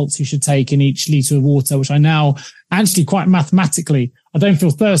number of salts you should take in each litre of water, which I now actually quite mathematically, I don't feel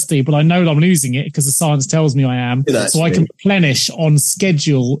thirsty, but I know that I'm losing it because the science tells me I am. So I can replenish on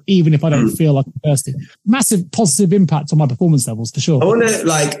schedule, even if I don't feel like I'm thirsty. Massive positive impact on my performance levels, for sure. I wonder,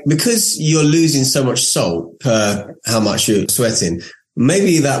 because you're losing so much salt per how much you're sweating,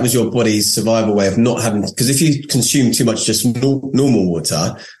 maybe that was your body's survival way of not having, because if you consume too much just normal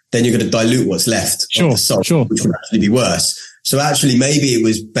water, then you're going to dilute what's left of the salt, which would actually be worse. So actually, maybe it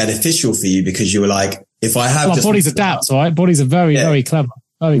was beneficial for you because you were like, if I have bodies adapt, right? Bodies are very, very clever.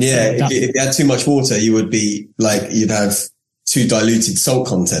 If you had too much water, you would be you'd have too diluted salt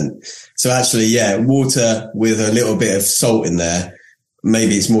content. So actually, water with a little bit of salt in there,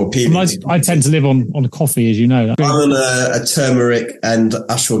 maybe it's more appealing. I tend to live on coffee, as you know. I'm on a turmeric and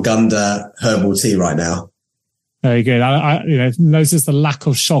ashwagandha herbal tea right now. Very good. I notice the lack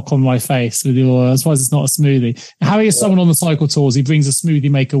of shock on my face with your, as far as it's not a smoothie. Harry is someone on the cycle tours. He brings a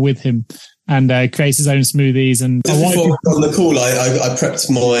smoothie maker with him and creates his own smoothies. And just before we got on the call, I prepped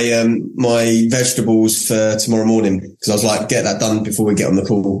my vegetables for tomorrow morning because I was like, get that done before we get on the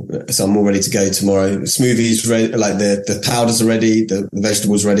call. So I'm all ready to go tomorrow. Smoothies ready, like the powders are ready, the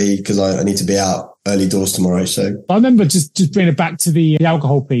vegetables ready because I need to be out early doors tomorrow. So I remember just bringing it back to the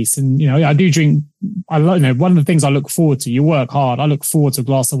alcohol piece, and I do drink. One of the things I look forward to. You work hard. I look forward to a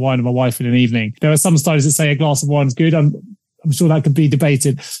glass of wine with my wife in an evening. There are some studies that say a glass of wine is good. I'm sure that could be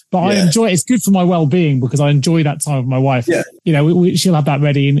debated, but I enjoy it. It's good for my well-being because I enjoy that time with my wife. Yeah. She'll have that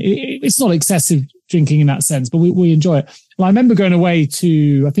ready, and it's not excessive drinking in that sense, but we enjoy it. And I remember going away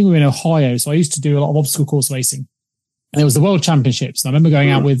to, I think we were in Ohio. So I used to do a lot of obstacle course racing, and it was the World Championships. And I remember going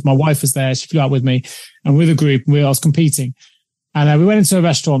out with my wife was there. She flew out with me and with a group, and I was competing, and we went into a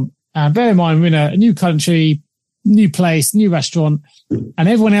restaurant. And bear in mind, we're in a new country, new place, new restaurant, and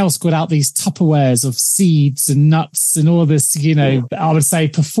everyone else got out these Tupperwares of seeds and nuts and all this, I would say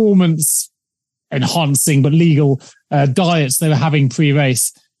performance enhancing, but legal diets they were having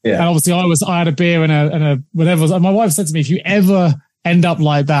pre-race. Yeah. And obviously I had a beer and a whatever. And my wife said to me, if you ever end up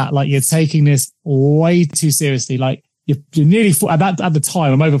like that, like you're taking this way too seriously, like you're nearly, at the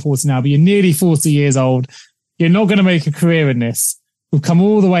time, I'm over 40 now, but you're nearly 40 years old. You're not going to make a career in this. We've come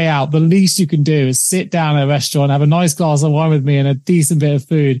all the way out. The least you can do is sit down at a restaurant, have a nice glass of wine with me and a decent bit of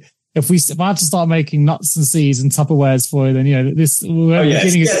food. If I had to start making nuts and seeds and Tupperwares for you, then, that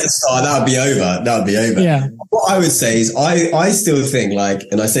would be over. That would be over. Yeah. What I would say is I still think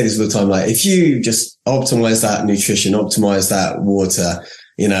and I say this all the time, if you just optimize that nutrition, optimize that water,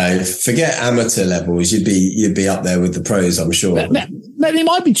 forget amateur levels, you'd be up there with the pros, I'm sure. It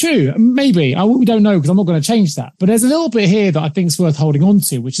might be true. Maybe. We don't know because I'm not going to change that. But there's a little bit here that I think is worth holding on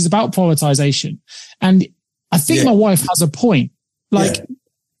to, which is about prioritization. And I think my wife has a point.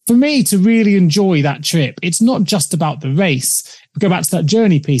 For me to really enjoy that trip, it's not just about the race. We go back to that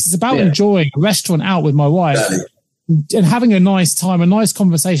journey piece. It's about enjoying a restaurant out with my wife and having a nice time, a nice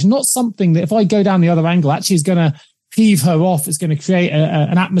conversation, not something that if I go down the other angle actually is going to peeve her off. It's going to create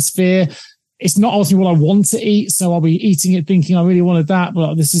an atmosphere. It's not ultimately what I want to eat. So I'll be eating it thinking I really wanted that.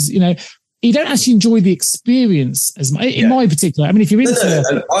 But this is, you don't actually enjoy the experience as much, in my particular. I mean, if you're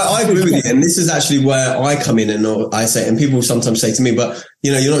into... I agree with you. And this is actually where I come in and I say, and people sometimes say to me, but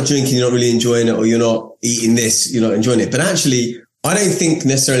you're not drinking, you're not really enjoying it, or you're not eating this, you're not enjoying it. But actually, I don't think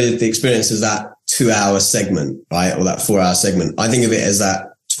necessarily the experience is that 2-hour segment, right? Or that 4-hour segment. I think of it as that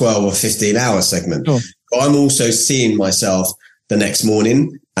 12 or 15-hour segment. Sure. I'm also seeing myself the next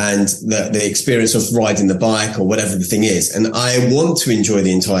morning and the experience of riding the bike or whatever the thing is. And I want to enjoy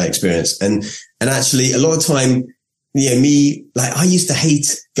the entire experience. And actually a lot of time, I used to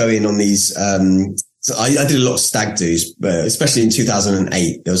hate going on these, So I did a lot of stag do's, but especially in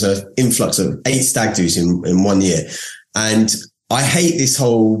 2008, there was an influx of 8 stag do's in 1 year. And I hate this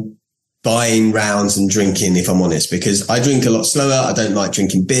whole buying rounds and drinking, if I'm honest, because I drink a lot slower. I don't like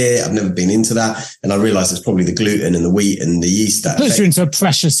drinking beer. I've never been into that. And I realize it's probably the gluten and the wheat and the yeast that puts you into a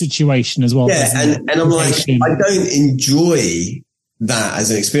pressure situation as well. Yeah. And I'm like, I don't enjoy that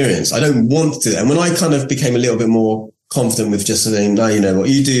as an experience. I don't want to. And when I kind of became a little bit more confident with just saying, no, you know what,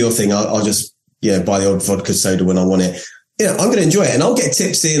 you do your thing. I'll just, buy the odd vodka soda when I want it. I'm going to enjoy it, and I'll get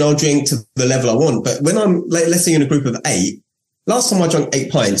tipsy and I'll drink to the level I want. But when I'm, let's say, in a group of 8, last time I drank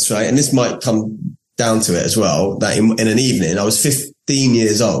 8 pints, right? And this might come down to it as well, that in an evening, I was 15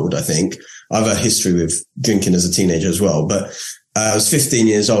 years old, I think. I have a history with drinking as a teenager as well, but I was 15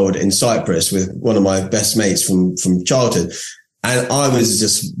 years old in Cyprus with one of my best mates from childhood. And I was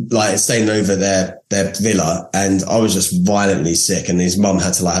just like staying over their villa, and I was just violently sick. And his mum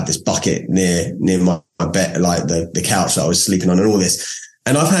had to have this bucket near my bed, like the couch that I was sleeping on and all this.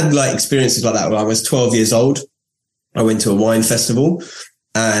 And I've had experiences like that when I was 12 years old. I went to a wine festival,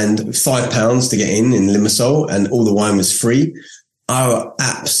 and £5 to get in Limassol, and all the wine was free. I was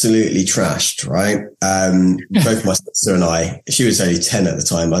absolutely trashed, right? Both my sister and I, she was only 10 at the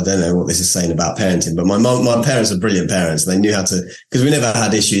time. I don't know what this is saying about parenting, but my parents are brilliant parents. They knew how to, because we never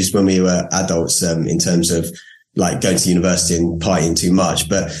had issues when we were adults, in terms of going to university and partying too much.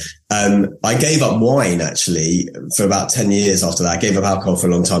 But, I gave up wine actually for about 10 years after that. I gave up alcohol for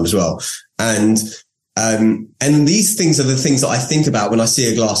a long time as well. And these things are the things that I think about when I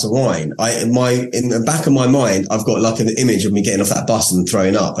see a glass of wine. In the back of my mind, I've got an image of me getting off that bus and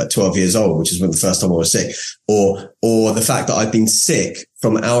throwing up at 12 years old, which is when the first time I was sick, or the fact that I've been sick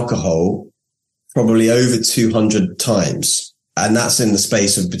from alcohol probably over 200 times. And that's in the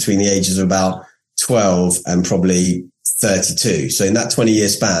space of between the ages of about 12 and probably 32. So in that 20-year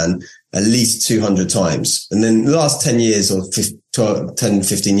span, at least 200 times. And then the last 10 years or 10,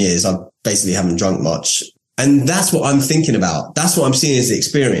 15 years, I basically haven't drunk much. And that's what I'm thinking about. That's what I'm seeing as the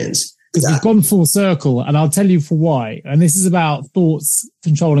experience. Because we've gone full circle, and I'll tell you for why. And this is about thoughts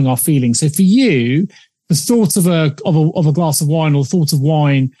controlling our feelings. So for you, the thought of a glass of wine, or thought of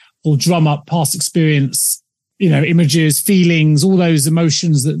wine, will drum up past experience, images, feelings, all those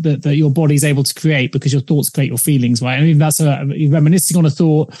emotions that your body's able to create, because your thoughts create your feelings, right? And even that's you're reminiscing on a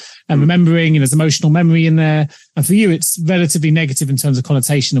thought and remembering, and there's emotional memory in there. And for you, it's relatively negative in terms of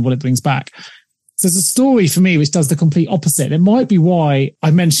connotation of what it brings back. So there's a story for me which does the complete opposite. It might be why I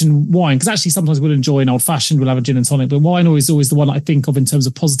mentioned wine, because actually sometimes we'll enjoy an old fashioned, we'll have a gin and tonic, but wine is always the one I think of in terms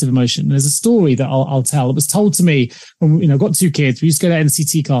of positive emotion. And there's a story that I'll tell. It was told to me when, I've got 2 kids. We used to go to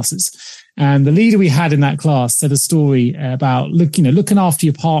NCT classes. And the leader we had in that class said a story about looking after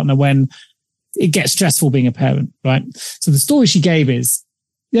your partner when it gets stressful being a parent, right? So the story she gave is,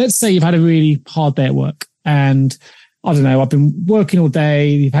 let's say you've had a really hard day at work, and I don't know, I've been working all day,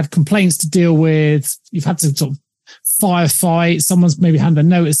 you've had complaints to deal with, you've had to sort of firefight, someone's maybe handed a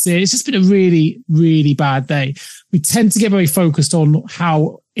notice in. It's just been a really, really bad day. We tend to get very focused on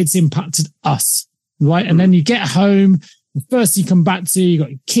how it's impacted us, right? And then you get home, the first thing you come back to, you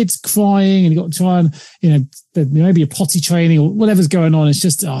got your kids crying, and you got to try and, maybe you're potty training or whatever's going on. It's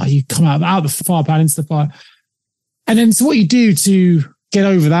just, you come out the fire pan into the fire. And then so what you do to get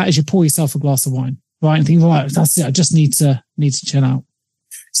over that is you pour yourself a glass of wine, right? And think, right, that's it. I just need to chill out.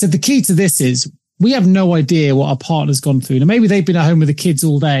 So the key to this is we have no idea what our partner's gone through. Now, maybe they've been at home with the kids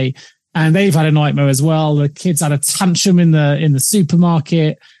all day and they've had a nightmare as well. The kids had a tantrum in the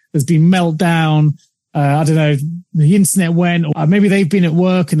supermarket. There's been meltdown. I don't know, the internet went, or maybe they've been at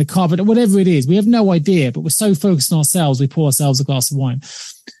work in the car, but whatever it is, we have no idea, but we're so focused on ourselves, we pour ourselves a glass of wine.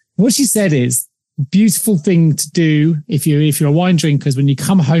 What she said is, the beautiful thing to do if you're a wine drinker is when you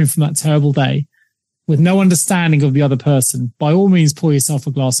come home from that terrible day with no understanding of the other person, by all means, pour yourself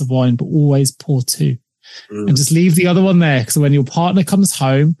a glass of wine, but always pour 2 and just leave the other one there. Because when your partner comes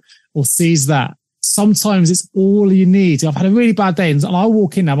home or sees that, sometimes it's all you need. I've had a really bad day, and I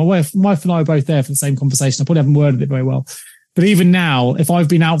walk in now. My wife and I are both there for the same conversation. I probably haven't worded it very well, but even now, if I've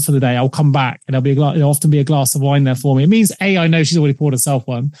been out for the day, I'll come back and there'll often be a glass of wine there for me. It means A, I know she's already poured herself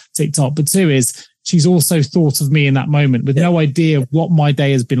one, TikTok, but 2 is she's also thought of me in that moment with no idea of what my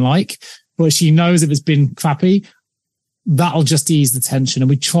day has been like, but she knows if it's been crappy, that'll just ease the tension. And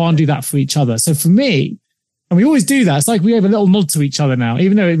we try and do that for each other. So for me, and we always do that. It's like we have a little nod to each other now,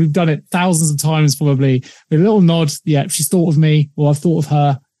 even though we've done it thousands of times, probably with a little nod. Yeah, she's thought of me, or I've thought of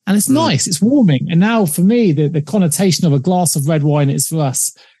her. And it's nice. It's warming. And now for me, the connotation of a glass of red wine is for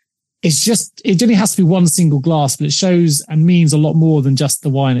us. It's just, it only has to be one single glass, but it shows and means a lot more than just the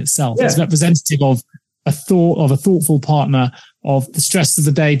wine itself. Yeah. It's representative of a thoughtful partner of the stress of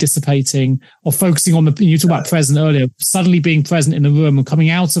the day dissipating, or focusing on you talked about present earlier, suddenly being present in the room and coming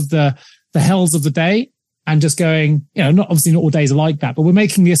out of the hells of the day and just going, not obviously not all days are like that, but we're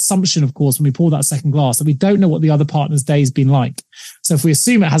making the assumption, of course, when we pour that second glass, that we don't know what the other partner's day has been like. So if we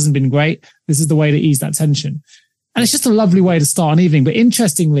assume it hasn't been great, this is the way to ease that tension. And it's just a lovely way to start an evening. But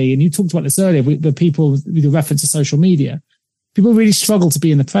interestingly, and you talked about this earlier, the people with the reference to social media, people really struggle to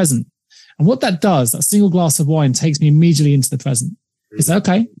be in the present. And what that does, that single glass of wine takes me immediately into the present. It's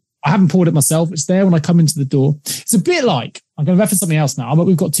okay, I haven't poured it myself. It's there when I come into the door. It's a bit like, I'm going to reference something else now, but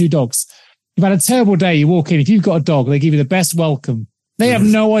we've got 2 dogs. You've had a terrible day. You walk in. If you've got a dog, they give you the best welcome. They have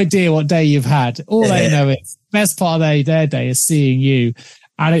no idea what day you've had. All they know is the best part of their day is seeing you.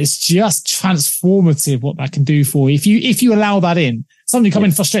 And it's just transformative what that can do for you. If you allow that in, somebody come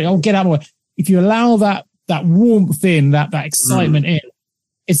in frustrated, get out of my way. If you allow that warmth in, that excitement in,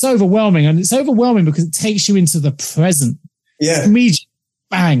 it's overwhelming. And it's overwhelming because it takes you into the present. Yeah. Immediately,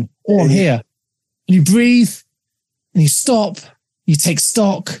 bang, I'm here. And you breathe and you stop, you take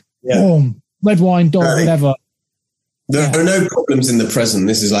stock, boom, red wine, dog, whatever. There are no problems in the present.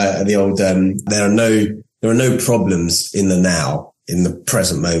 This is like the old, there are no problems in the now, in the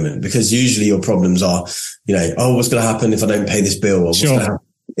present moment, because usually your problems are, what's going to happen if I don't pay this bill? Or what's going to happen?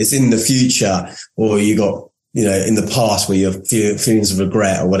 It's in the future, or you got, in the past where you have feelings of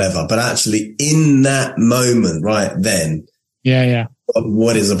regret or whatever. But actually in that moment, right then,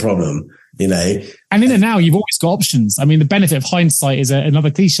 what is the problem? And in the now, you've always got options. I mean, the benefit of hindsight is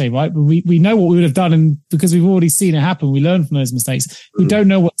another cliche, right? But we know what we would have done, and because we've already seen it happen, we learn from those mistakes. We don't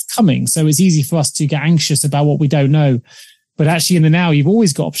know what's coming. So it's easy for us to get anxious about what we don't know. But actually in the now, you've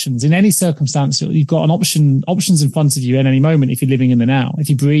always got options. In any circumstance, you've got options in front of you at any moment if you're living in the now. If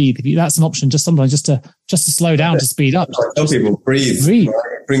you breathe, that's an option, just sometimes just to slow down, to speed up. Some people breathe. Right?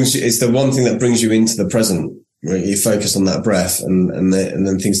 It's the one thing that brings you into the present. Right? You focus on that breath and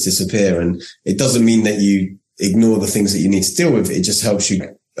then things disappear. And it doesn't mean that you ignore the things that you need to deal with. It just helps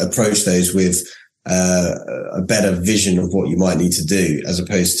you approach those with a better vision of what you might need to do, as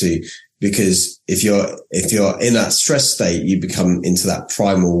opposed to, because if you're in that stress state, you become into that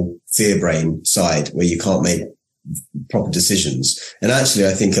primal fear brain side where you can't make proper decisions. And actually,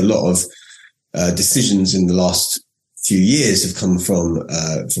 I think a lot of decisions in the last few years have come from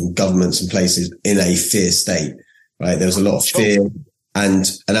governments and places in a fear state, right? There was a lot of fear,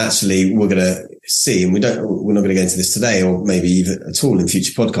 and actually we're going to see, and we're not going to go into this today, or maybe even at all in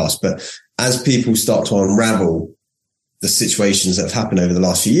future podcasts, but as people start to unravel the situations that have happened over the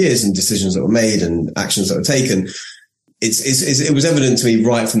last few years and decisions that were made and actions that were taken, it was evident to me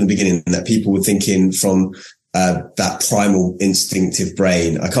right from the beginning that people were thinking from that primal instinctive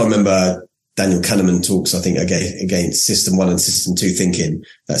brain. I can't remember, Daniel Kahneman talks, I think, against system 1 and system 2 thinking.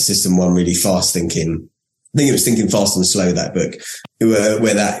 That system 1 really fast thinking. I think it was Thinking Fast and Slow, that book,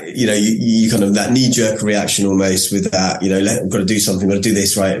 where that, you kind of that knee-jerk reaction almost with that, we've got to do something, we've got to do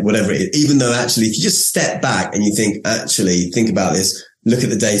this, right? Whatever it is. Even though actually, if you just step back and you think about this, look at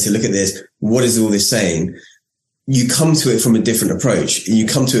the data, look at this, what is all this saying? You come to it from a different approach. You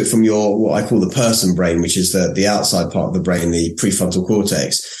come to it from your, what I call the person brain, which is the outside part of the brain, the prefrontal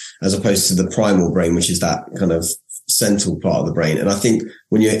cortex, as opposed to the primal brain, which is that kind of central part of the brain. And I think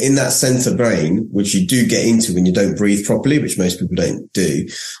when you're in that center brain, which you do get into when you don't breathe properly, which most people don't do,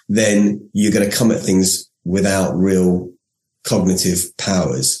 then you're going to come at things without real cognitive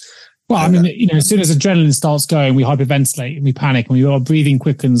powers. Well, I mean, as soon as adrenaline starts going, we hyperventilate and we panic, and our breathing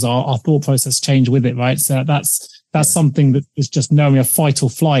quickens, our thought process change with it, right? So that's something that is just knowing a fight or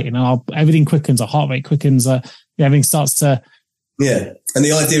flight, and everything quickens, our heart rate quickens, everything starts to. Yeah. And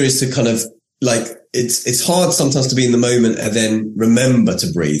the idea is to kind of it's hard sometimes to be in the moment and then remember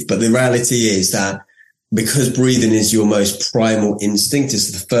to breathe. But the reality is that because breathing is your most primal instinct,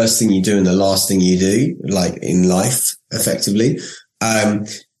 it's the first thing you do and the last thing you do, like in life, effectively.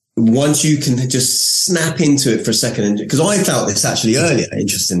 Once you can just snap into it for a second, because I felt this actually earlier,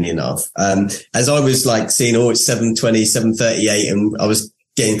 interestingly enough, as I was seeing, it's 7:20, 7:38, and I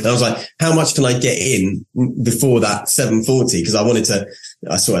was like, how much can I get in before that 7:40? Because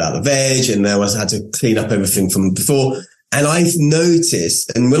I sorted out the veg, and then I had to clean up everything from before. And I've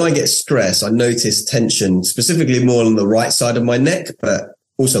noticed, and when I get stressed, I notice tension, specifically more on the right side of my neck, but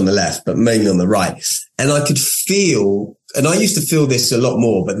also on the left, but mainly on the right. And I could feel, and I used to feel this a lot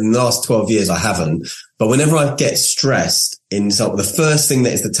more, but in the last 12 years, I haven't. But whenever I get stressed the first thing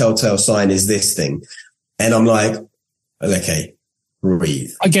that is the telltale sign is this thing. And I'm like, okay,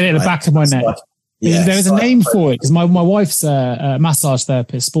 breathe. I get it in the back of my neck. Yes, there is a name for it, because my wife's a massage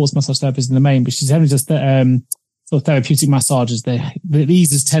therapist, sports massage therapist in the main, but she's having just sort of therapeutic massages. That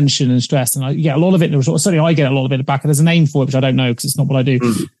eases tension and stress. And I get a lot of it. Certainly I get a lot of it at the back. There's a name for it, which I don't know because it's not what I do.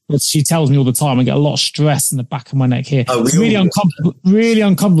 But she tells me all the time, I get a lot of stress in the back of my neck here. It's really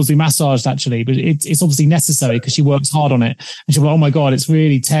uncomfortable to be massaged, actually, but it's obviously necessary because she works hard on it. And she'll be like, oh my God, it's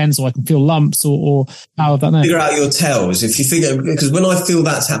really tense, or I can feel lumps or how that. Figure out your tells. If you figure, because when I feel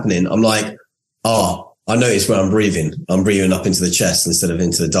that's happening, I'm like, I notice where I'm breathing. I'm breathing up into the chest instead of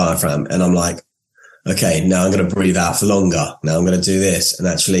into the diaphragm. And I'm like, okay, now I'm going to breathe out for longer. Now I'm going to do this. And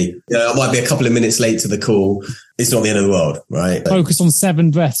actually, I might be a couple of minutes late to the call. It's not the end of the world, right? Focus on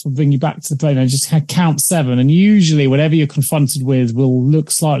 7 breaths will bring you back to the brain and just count 7. And usually whatever you're confronted with will look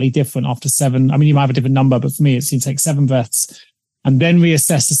slightly different after 7. I mean, you might have a different number, but for me, it's you take 7 breaths and then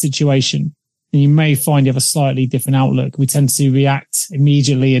reassess the situation. And you may find you have a slightly different outlook. We tend to react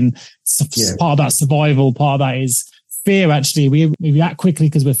immediately, and part of that survival, part of that is fear. Actually, we react quickly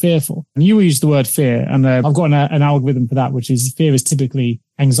because we're fearful. And you use the word fear, and I've got an algorithm for that, which is fear is typically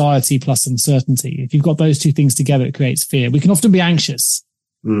anxiety plus uncertainty. If you've got those two things together, it creates fear. We can often be anxious,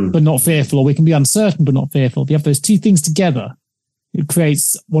 but not fearful, or we can be uncertain, but not fearful. If you have those two things together, it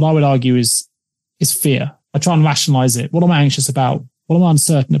creates what I would argue is fear. I try and rationalize it. What am I anxious about? What am I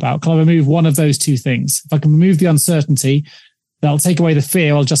uncertain about? Can I remove one of those two things? If I can remove the uncertainty, that'll take away the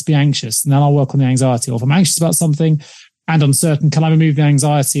fear. I'll just be anxious, and then I'll work on the anxiety. Or if I'm anxious about something and uncertain, can I remove the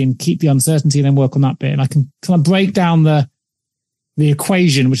anxiety and keep the uncertainty and then work on that bit? And I can kind of break down the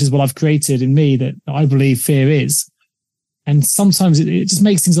equation, which is what I've created in me that I believe fear is. And sometimes it just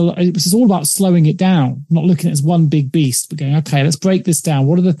makes things it's all about slowing it down, not looking at it as one big beast, but going, okay, let's break this down.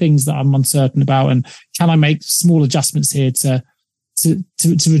 What are the things that I'm uncertain about? And can I make small adjustments here to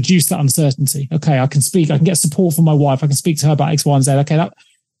reduce that uncertainty? Okay, I can get support from my wife. I can speak to her about X, Y, and Z. Okay, that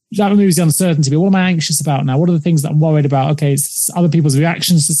removes the uncertainty. But what am I anxious about now? What are the things that I'm worried about? Okay, it's other people's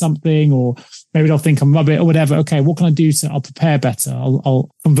reactions to something, or maybe they'll think I'm rubbish or whatever. Okay, what can I do I'll prepare better?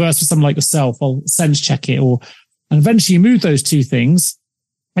 I'll converse with someone like yourself. I'll sense check it, and eventually you move those two things,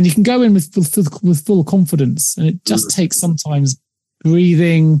 and you can go in with full confidence. And it just takes sometimes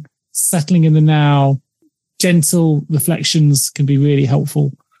breathing, settling in the now. Gentle reflections can be really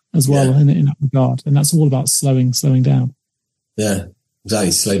helpful as well in that regard. And that's all about slowing down. Yeah,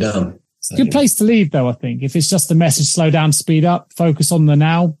 exactly. Slow down. Good place to leave, though, I think. If it's just a message, slow down, speed up, focus on the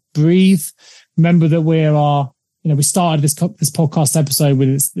now, breathe. Remember that we started this podcast episode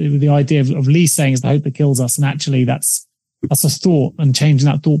with the idea of Lee saying is the hope that kills us. And actually that's a thought, and changing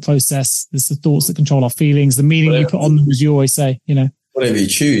that thought process. There's the thoughts that control our feelings, the meaning you put on them, as you always say, Whatever you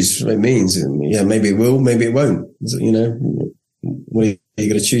choose, it means, maybe it will, maybe it won't. What are you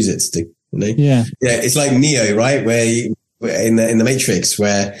going to choose it to do? Yeah. It's like Neo, right? Where in the Matrix,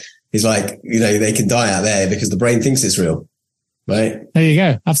 where he's like, they can die out there because the brain thinks it's real, right? There you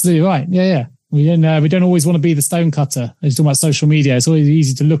go. Absolutely right. Yeah. We don't always want to be the stonecutter. It's talking about social media. It's always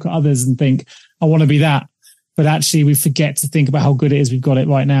easy to look at others and think, I want to be that. But actually, we forget to think about how good it is we've got it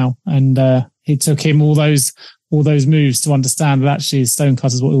right now. And it took him all those moves to understand that actually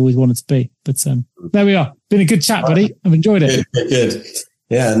stonecutter is what we always wanted to be. But there we are. Been a good chat, buddy. I've enjoyed it. Good.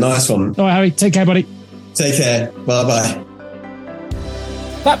 Yeah, nice one. All right, Harry. Take care, buddy. Take care. Bye-bye.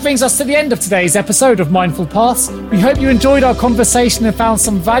 That brings us to the end of today's episode of Mindful Paths. We hope you enjoyed our conversation and found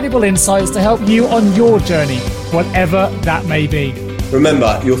some valuable insights to help you on your journey, whatever that may be.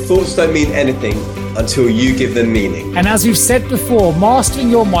 Remember, your thoughts don't mean anything until you give them meaning. And as we've said before, mastering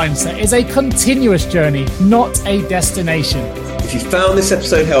your mindset is a continuous journey, not a destination. If you found this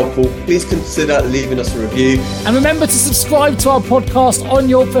episode helpful, please consider leaving us a review. And remember to subscribe to our podcast on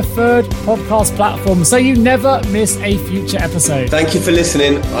your preferred podcast platform so you never miss a future episode. Thank you for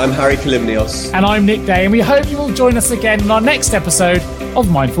listening. I'm Harry Kalimnios. And I'm Nick Day, and we hope you will join us again in our next episode of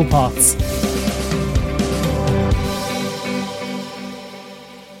Mindful Paths.